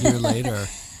 a year later.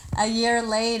 A year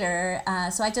later,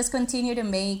 so I just continued to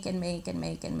make and make and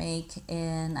make and make,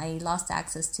 and I lost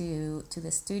access to the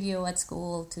studio at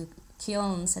school, to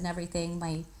kilns and everything.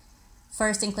 My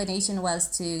first inclination was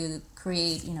to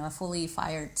create, a fully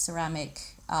fired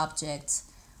ceramic object,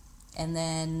 and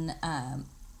then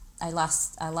I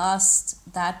lost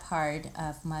that part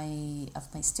of my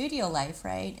studio life,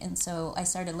 right? And so I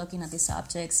started looking at these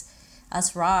objects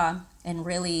as raw and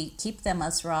really keep them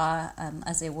as raw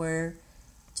as they were,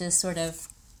 just sort of,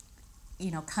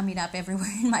 coming up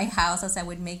everywhere in my house as I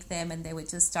would make them, and they would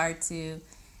just start to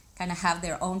kind of have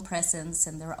their own presence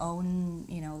and their own,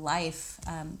 life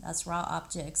as raw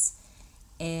objects.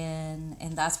 And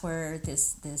that's where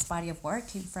this body of work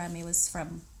came from. It was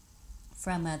from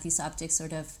these objects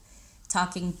sort of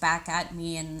talking back at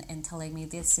me and telling me,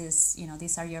 this is,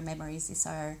 these are your memories.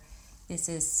 This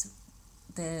is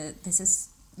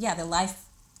the life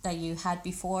that you had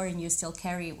before, and you still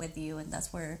carry it with you. And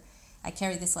that's where I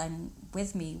carry this line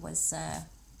with me, was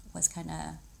kind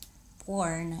of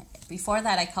born. Before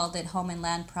that, I called it Home and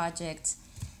Land Project,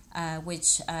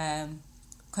 which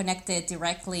connected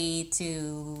directly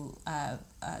to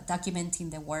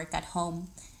documenting the work at home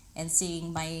and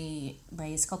seeing my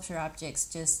sculpture objects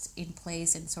just in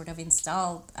place and sort of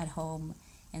installed at home,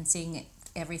 and seeing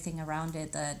everything around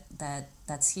it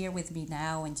that's here with me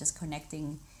now, and just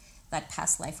connecting that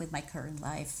past life with my current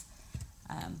life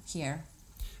here.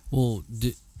 Well,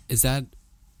 is that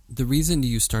the reason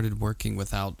you started working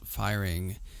without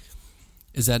firing?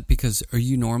 Is that because, are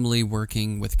you normally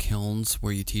working with kilns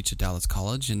where you teach at Dallas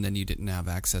College and then you didn't have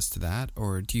access to that?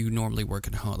 Or do you normally work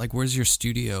at home? Like, where's your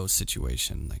studio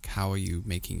situation? Like, how are you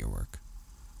making your work?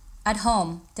 At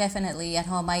home, definitely at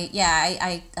home.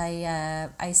 I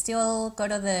still go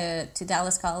to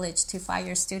Dallas College to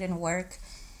fire student work,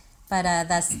 but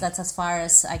that's as far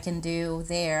as I can do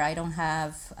there. I don't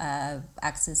have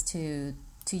access to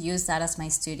use that as my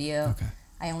studio. Okay.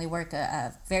 I only work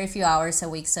very few hours a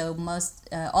week, so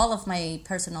all of my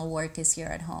personal work is here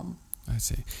at home. I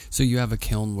see. So you have a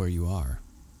kiln where you are?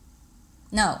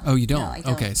 No. Oh, you don't? No, I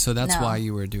don't. Okay, so that's No. why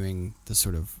you were doing the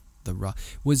sort of the raw.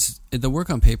 Was the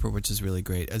work on paper, which is really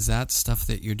great, is that stuff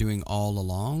that you're doing all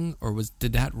along, or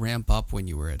did that ramp up when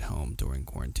you were at home during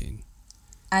quarantine?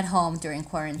 At home during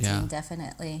quarantine, Yeah.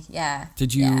 Definitely. Yeah.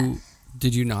 Did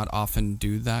you not often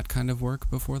do that kind of work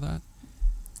before that?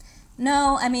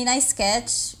 No, I mean, I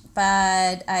sketch,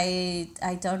 but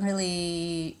I don't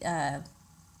really,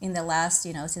 in the last,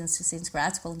 since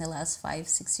grad school, in the last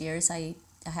 5-6 years, I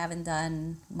I haven't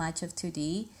done much of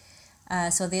 2D.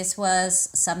 So this was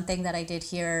something that I did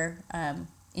here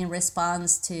in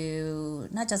response to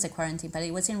not just the quarantine, but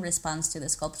it was in response to the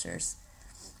sculptures.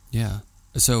 Yeah.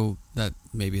 So that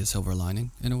may be a silver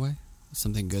lining in a way?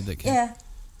 Something good that came?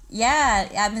 Yeah,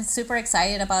 I'm super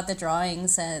excited about the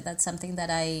drawings. That's something that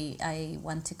I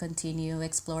want to continue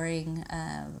exploring,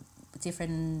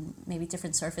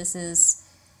 different surfaces,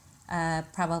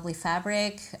 probably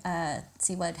fabric,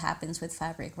 see what happens with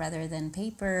fabric rather than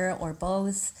paper or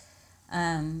both,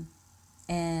 and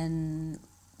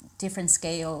different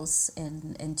scales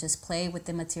and just play with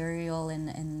the material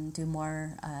and do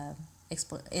more.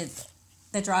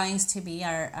 The drawings to me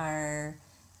are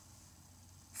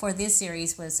for this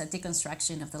series was a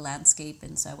deconstruction of the landscape,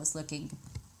 and so I was looking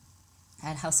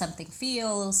at how something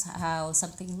feels, how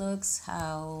something looks,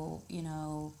 how,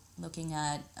 looking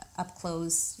at up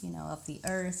close, of the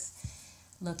earth,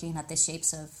 looking at the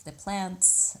shapes of the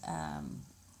plants.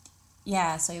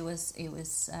 So it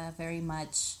was very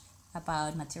much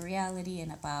about materiality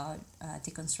and about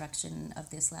deconstruction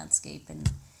of this landscape. And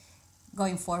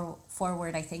going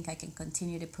forward, I think I can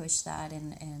continue to push that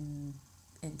and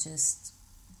just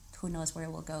who knows where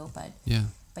it will go. But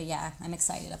yeah, I'm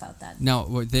excited about that. Now,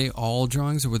 were they all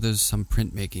drawings, or were there some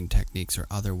printmaking techniques or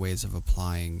other ways of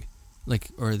applying,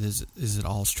 or is it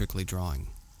all strictly drawing?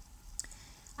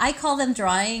 I call them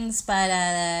drawings,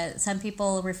 but some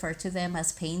people refer to them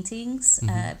as paintings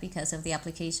because of the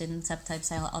application.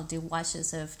 Sometimes I'll do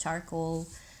washes of charcoal,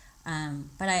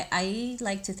 but I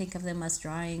like to think of them as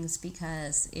drawings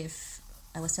because if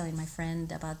I was telling my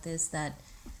friend about this, that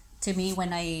to me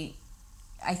when I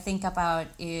think about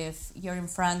if you're in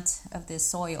front of this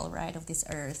soil, right, of this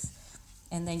earth,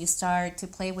 and then you start to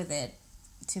play with it,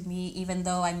 to me, even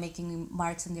though I'm making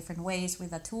marks in different ways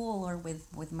with a tool or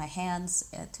with my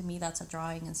hands, to me that's a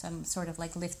drawing. And so I'm sort of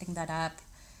like lifting that up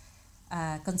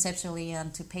conceptually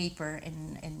onto paper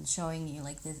and showing you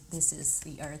like this is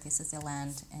the earth, this is the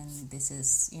land, and this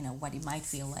is, what it might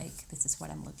feel like. This is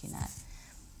what I'm looking at.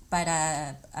 But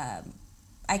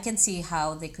I can see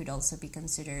how they could also be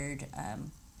considered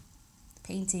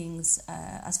paintings.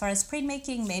 As far as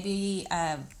printmaking, maybe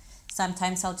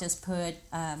sometimes I'll just put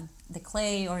the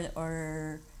clay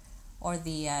or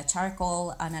the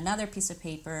charcoal on another piece of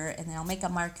paper, and then I'll make a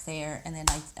mark there, and then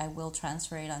I will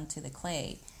transfer it onto the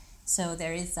clay. So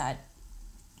there is that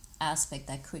aspect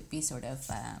that could be sort of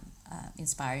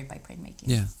inspired by printmaking.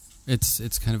 Yeah,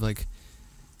 it's kind of like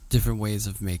different ways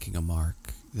of making a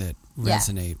mark that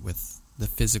resonate with the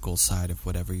physical side of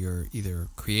whatever you're either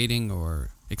creating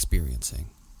or experiencing.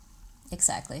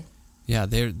 Exactly. Yeah,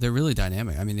 they're really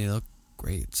dynamic. I mean, they look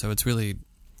great. So it's really,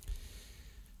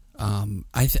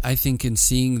 I think in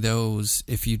seeing those,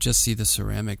 if you just see the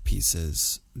ceramic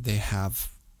pieces, they have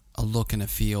a look and a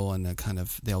feel and a kind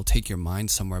of, they'll take your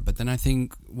mind somewhere. But then I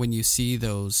think when you see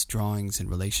those drawings in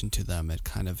relation to them, it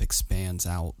kind of expands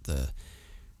out the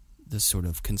sort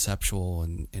of conceptual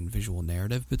and visual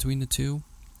narrative between the two,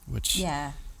 which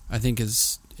I think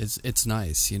is it's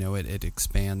nice. It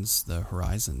expands the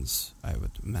horizons, I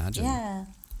would imagine. Yeah,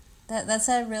 that's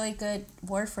a really good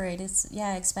word for it. It's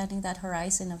expanding that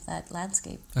horizon of that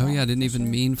landscape. Oh yeah, I didn't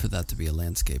even mean for that to be a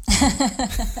landscape.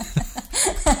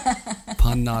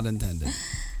 Pun not intended,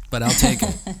 but I'll take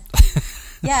it.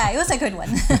 Yeah, it was a good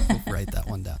one. Write that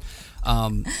one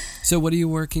down. So what are you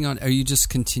working on? Are you just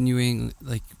continuing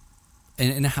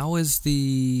and how is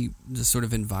the sort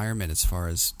of environment as far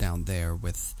as down there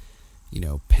with,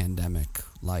 pandemic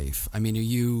life? I mean, are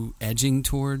you edging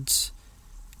towards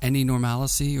any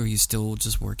normalcy, or are you still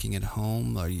just working at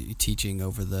home? Are you teaching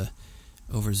over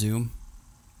Zoom?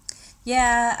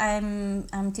 Yeah,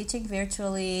 I'm teaching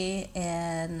virtually,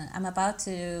 and I'm about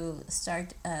to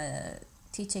start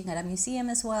teaching at a museum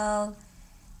as well,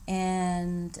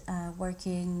 and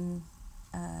working.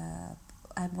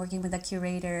 I'm working with a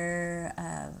curator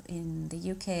in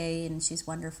the UK, and she's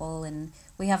wonderful. And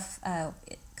we have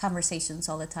conversations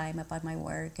all the time about my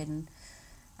work. And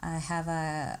I have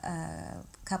a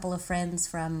couple of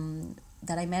friends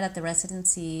that I met at the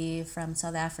residency from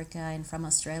South Africa and from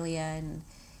Australia, and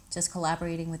just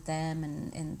collaborating with them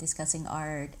and discussing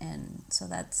art. And so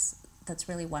that's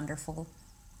really wonderful.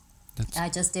 I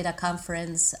just did a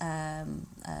conference, an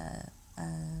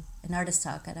artist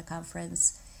talk at a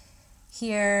conference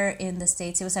here in the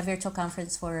States. It was a virtual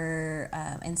conference for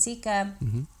NCICA.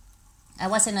 Mm-hmm. I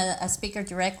wasn't a speaker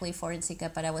directly for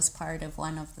NCICA, but I was part of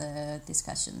one of the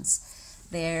discussions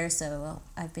there. So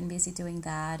I've been busy doing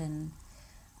that, and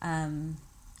I'm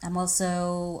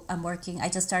working. I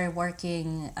just started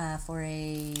working for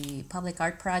a public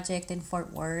art project in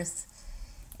Fort Worth,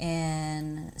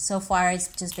 And so far it's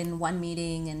just been one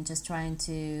meeting and just trying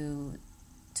to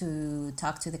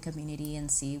talk to the community and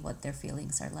see what their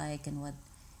feelings are like and what,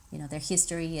 you know, their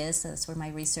history is. So that's where my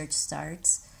research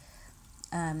starts.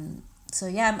 So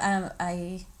yeah,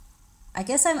 I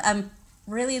guess I'm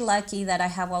really lucky that I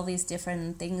have all these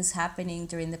different things happening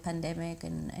during the pandemic,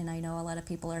 and I know a lot of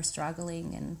people are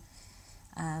struggling,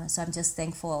 and so I'm just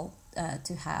thankful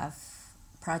to have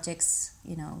projects,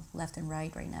 you know, left and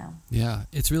right now. Yeah,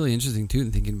 it's really interesting too,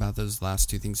 thinking about those last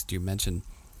two things that you mentioned.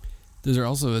 There's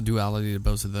also a duality to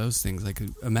both of those things. Like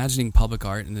imagining public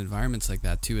art in environments like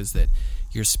that too, is that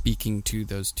you're speaking to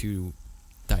those two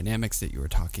dynamics that you were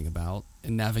talking about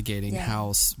and navigating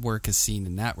how work is seen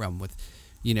in that realm with,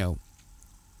 you know,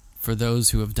 for those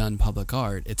who have done public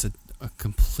art, it's a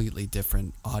completely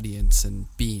different audience and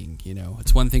being, you know.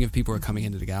 It's one thing if people are coming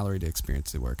into the gallery to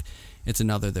experience the work. It's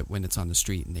another that when it's on the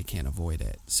street and they can't avoid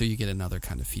it. So you get another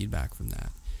kind of feedback from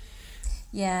that.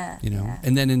 Yeah. You know, yeah.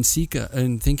 and then in Sika,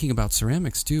 and thinking about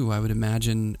ceramics too, I would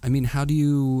imagine, I mean, how do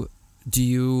you,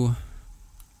 you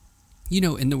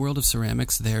know, in the world of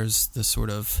ceramics, there's the sort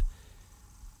of,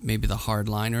 maybe the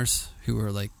hardliners who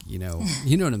are like, you know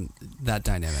that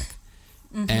dynamic.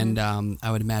 Mm-hmm. And I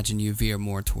would imagine you veer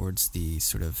more towards the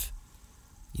sort of,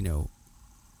 you know,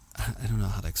 I don't know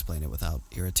how to explain it without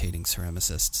irritating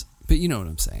ceramicists, but you know what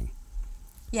I'm saying.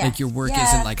 Yeah. Like your work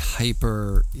isn't like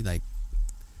hyper, like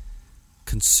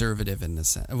conservative in the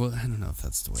sense. Well, I don't know if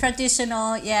that's the way.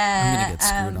 Traditional, yeah. I'm going to get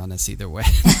screwed on this either way.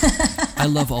 I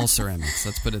love all ceramics.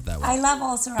 Let's put it that way. I love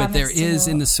all ceramics, but there is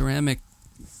in the ceramic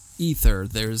ether,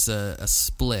 there's a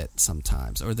split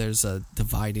sometimes, or there's a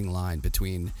dividing line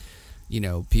between, you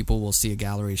know, people will see a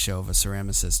gallery show of a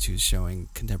ceramicist who's showing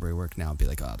contemporary work now and be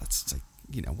like, oh, that's like,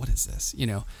 you know, what is this? You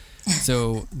know,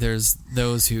 so there's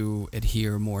those who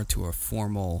adhere more to a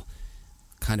formal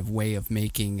kind of way of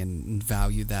making and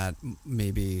value that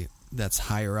maybe that's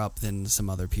higher up than some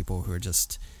other people who are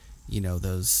just, you know,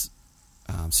 those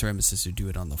ceramicists who do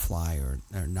it on the fly or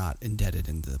are not indebted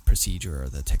in the procedure or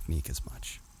the technique as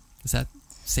much. Is that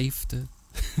safe to?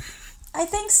 I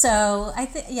think so.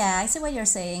 I see what you're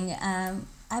saying.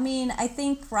 I mean, I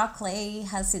think rock clay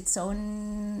has its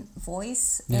own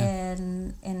voice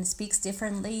and speaks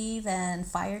differently than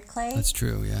fired clay. That's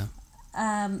true, yeah.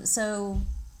 So,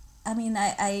 I mean,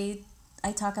 I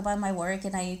talk about my work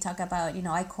and I talk about, you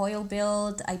know, I coil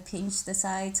build, I pinch the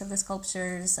sides of the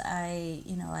sculptures, I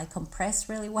compress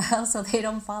really well so they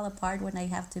don't fall apart when I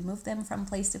have to move them from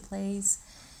place to place.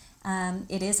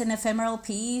 It is an ephemeral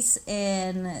piece,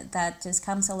 and that just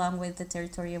comes along with the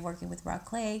territory of working with rock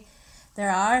clay. There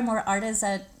are more artists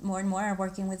that more and more are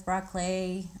working with rock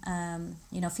clay.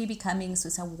 You know, Phoebe Cummings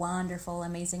was a wonderful,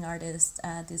 amazing artist.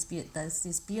 Does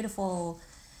these beautiful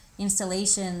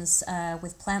installations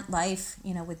with plant life,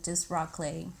 you know, with just rock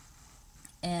clay.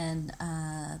 And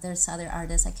there's other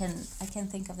artists. I can't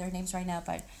think of their names right now,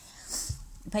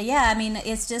 but yeah, I mean,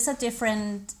 it's just a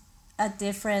different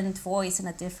voice and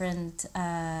a different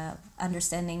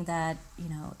understanding that, you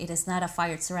know, it is not a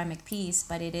fired ceramic piece,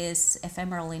 but it is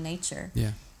ephemeral in nature.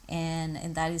 Yeah.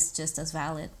 And that is just as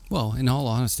valid. Well, in all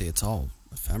honesty, it's all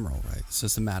ephemeral, right? It's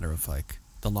just a matter of like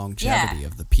the longevity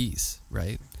of the piece,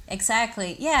 right?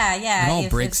 Exactly. Yeah. It all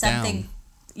breaks down.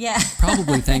 Yeah.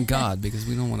 Probably, thank God, because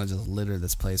we don't want to just litter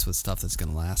this place with stuff that's going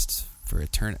to last for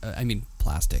eternity. I mean,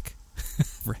 plastic.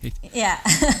 Right. Yeah.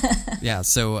 Yeah.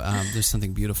 So there's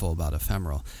something beautiful about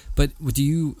ephemeral. But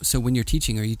so when you're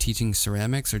teaching, are you teaching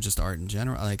ceramics or just art in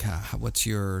general? Like, what's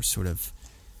your sort of,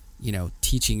 you know,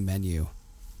 teaching menu?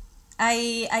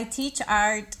 I teach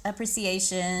art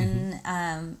appreciation,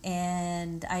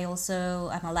 and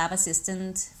I'm a lab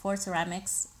assistant for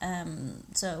ceramics.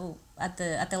 So at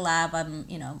the lab,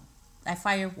 I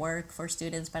fire work for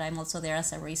students, but I'm also there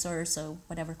as a resource. So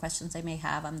whatever questions I may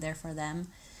have, I'm there for them.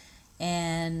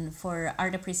 And for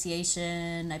art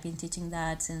appreciation, I've been teaching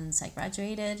that since I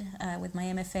graduated with my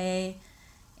MFA.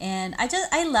 And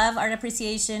I love art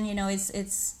appreciation. You know,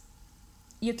 it's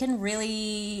you can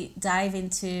really dive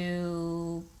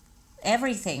into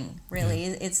everything, really.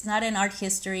 Yeah. It's not an art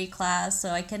history class, so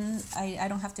I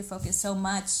don't have to focus so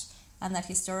much on that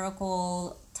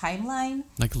historical timeline.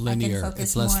 Like linear.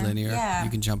 It's less linear. Yeah.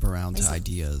 You can jump around to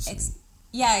ideas.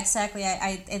 Yeah, exactly.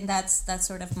 And that's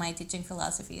sort of my teaching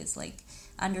philosophy, is like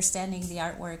understanding the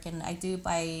artwork, and I do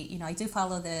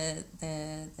follow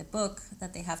the book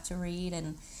that they have to read,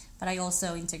 but I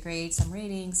also integrate some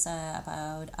readings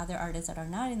about other artists that are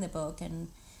not in the book, and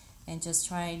just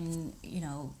trying,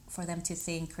 for them to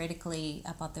think critically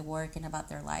about the work and about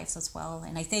their lives as well.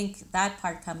 And I think that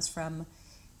part comes from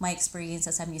my experience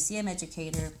as a museum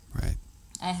educator. Right.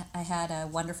 I had a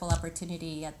wonderful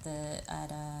opportunity at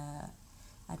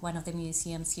one of the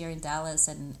museums here in Dallas,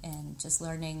 and just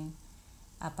learning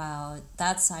about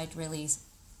that side really,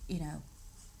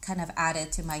 kind of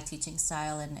added to my teaching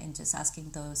style, and just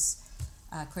asking those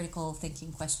critical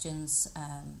thinking questions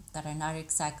that are not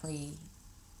exactly,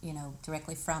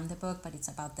 directly from the book, but it's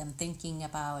about them thinking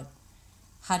about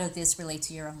how does this relate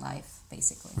to your own life,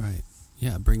 basically. Right.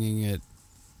 Yeah, bringing it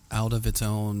out of its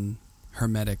own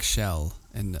hermetic shell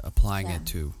and applying it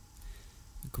to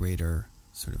a greater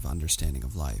sort of understanding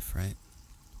of life, right?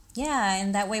 Yeah,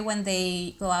 and that way when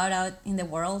they go out in the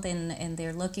world and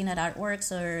they're looking at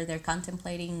artworks or they're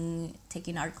contemplating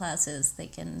taking art classes, they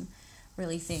can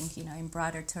really think, in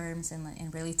broader terms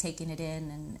and really taking it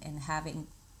in and having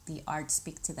the art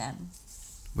speak to them.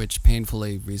 Which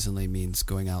painfully recently means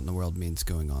going out in the world means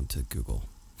going on to Google.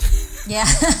 Yeah.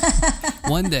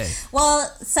 One day.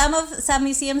 Well, some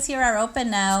museums here are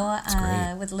open now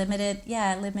with limited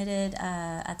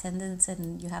attendance,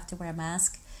 and you have to wear a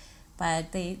mask.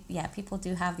 But people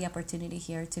do have the opportunity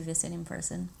here to visit in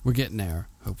person. We're getting there,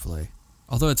 hopefully.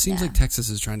 Although it seems like Texas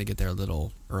is trying to get there a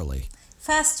little early.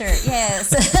 Faster,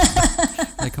 yes.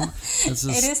 Like, come on.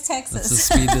 It is Texas. Let's just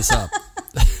speed this up.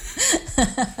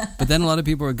 But then a lot of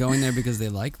people are going there because they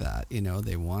like that.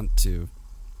 They want to,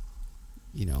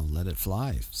 let it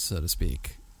fly, so to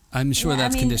speak. I'm sure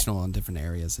that's conditional on different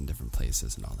areas and different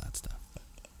places and all that stuff.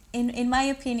 In my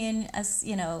opinion, as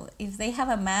if they have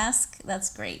a mask,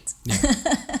 that's great. Yeah,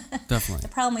 definitely. The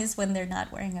problem is when they're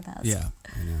not wearing a mask. Yeah,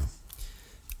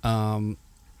 I know.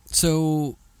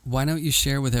 So why don't you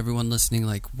share with everyone listening,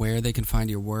 like, where they can find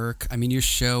your work? I mean, your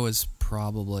show is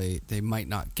probably, they might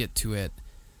not get to it.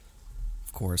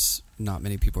 Of course, not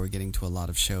many people are getting to a lot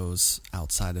of shows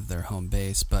outside of their home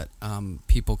base, but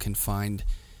people can find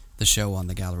the show on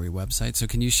the gallery website. So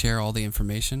can you share all the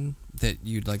information that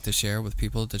you'd like to share with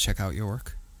people to check out your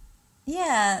work?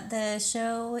 Yeah, the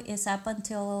show is up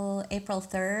until April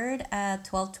 3rd at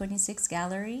 1226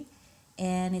 Gallery,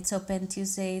 and it's open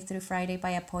Tuesday through Friday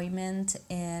by appointment,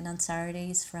 and on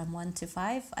Saturdays from 1 to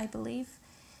 5, I believe.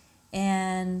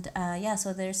 And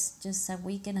so there's just a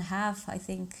week and a half, I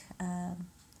think,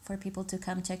 for people to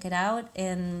come check it out.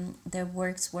 And the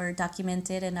works were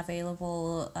documented and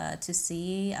available to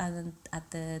see at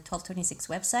the 1226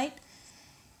 website.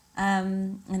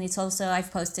 And it's also, I've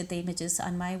posted the images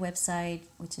on my website,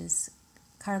 which is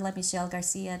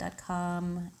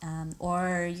karlamichellegarcia.com,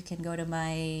 or you can go to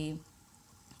my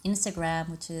Instagram,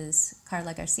 which is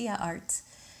Karla Garcia Art,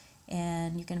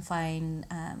 and you can find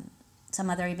some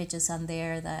other images on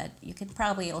there that you can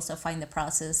probably also find the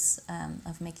process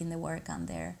of making the work on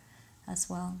there as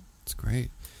well. That's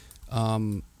great. I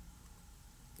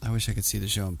wish I could see the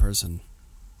show in person.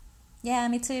 Yeah,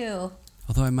 me too.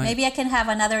 Although maybe I can have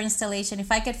another installation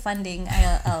if I get funding.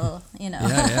 I'll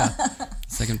Yeah.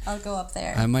 I'll go up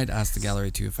there. I might ask the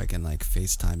gallery too if I can like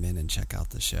FaceTime in and check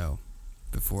out the show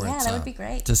before. Yeah, that would be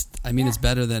great. It's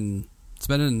better than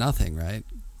nothing, right?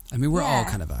 I mean, we're all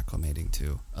kind of acclimating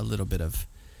to a little bit of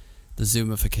the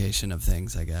Zoomification of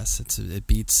things, I guess. It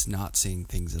beats not seeing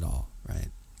things at all, right?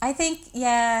 I think,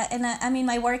 and I mean,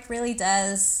 my work really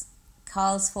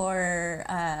calls for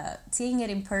seeing it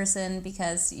in person,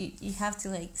 because you have to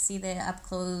like see the up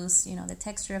close, the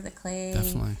texture of the clay.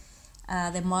 Definitely.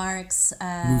 The marks.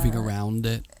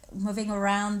 Moving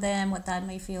around them, what that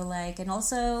may feel like. And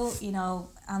also,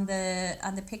 on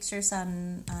the pictures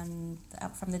from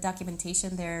the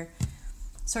documentation, they're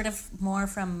sort of more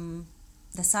from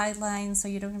the sidelines, so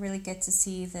you don't really get to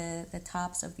see the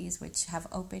tops of these, which have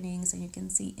openings and you can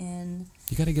see in.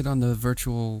 You got to get on the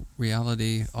virtual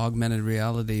reality, augmented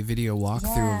reality video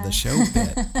walkthrough of the show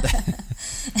bit.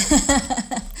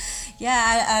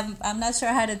 Yeah, I'm not sure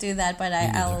how to do that, but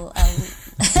I'll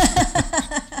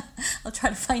I'll try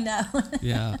to find out.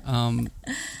 Yeah.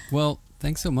 Well,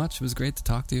 thanks so much. It was great to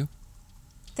talk to you.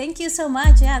 Thank you so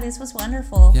much. Yeah, this was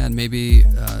wonderful. Yeah, and maybe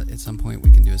at some point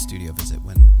we can do a studio visit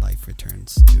when life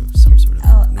returns to some sort of.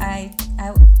 Oh,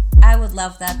 I would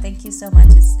love that. Thank you so much.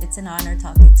 It's an honor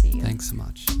talking to you. Thanks so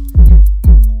much.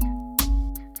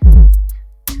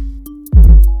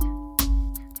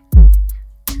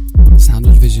 Sound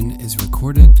and Vision is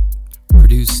recorded,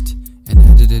 produced, and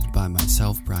edited by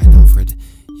myself, Brian Alfred.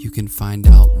 You can find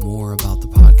out more about the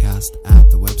podcast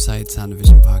at the website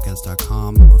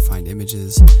soundofvisionpodcast.com, or find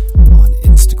images on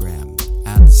Instagram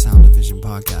at the Sound of Vision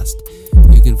Podcast.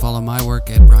 You can follow my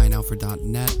work at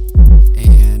brianalfred.net,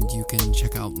 and you can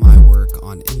check out my work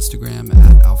on Instagram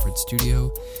at Alfred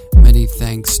Studio. Many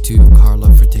thanks to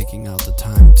Karla for taking out the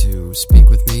time to speak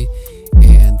with me,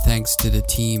 and thanks to the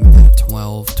team at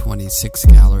 1226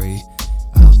 Gallery.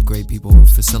 great people who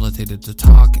facilitated the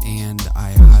talk, and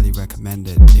I highly recommend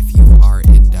it if you are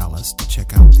in Dallas to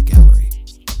check out the gallery.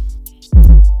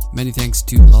 Many thanks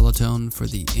to Lullatone for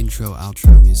the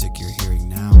intro-outro music you're hearing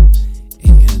now,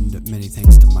 and many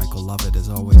thanks to Michael Lovett, as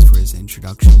always, for his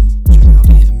introduction. Check out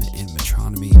him in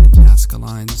Metronomy and Nazca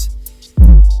Lines.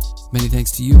 Many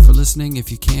thanks to you for listening.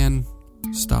 If you can,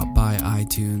 stop by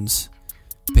iTunes,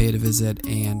 pay it a visit,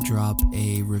 and drop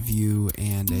a review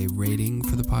and a rating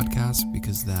for the podcast,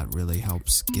 because that really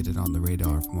helps get it on the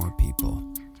radar of more people.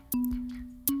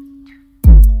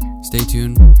 Stay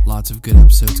tuned. Lots of good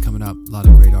episodes coming up. A lot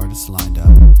of great artists lined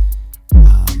up.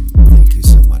 Thank you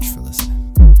so much.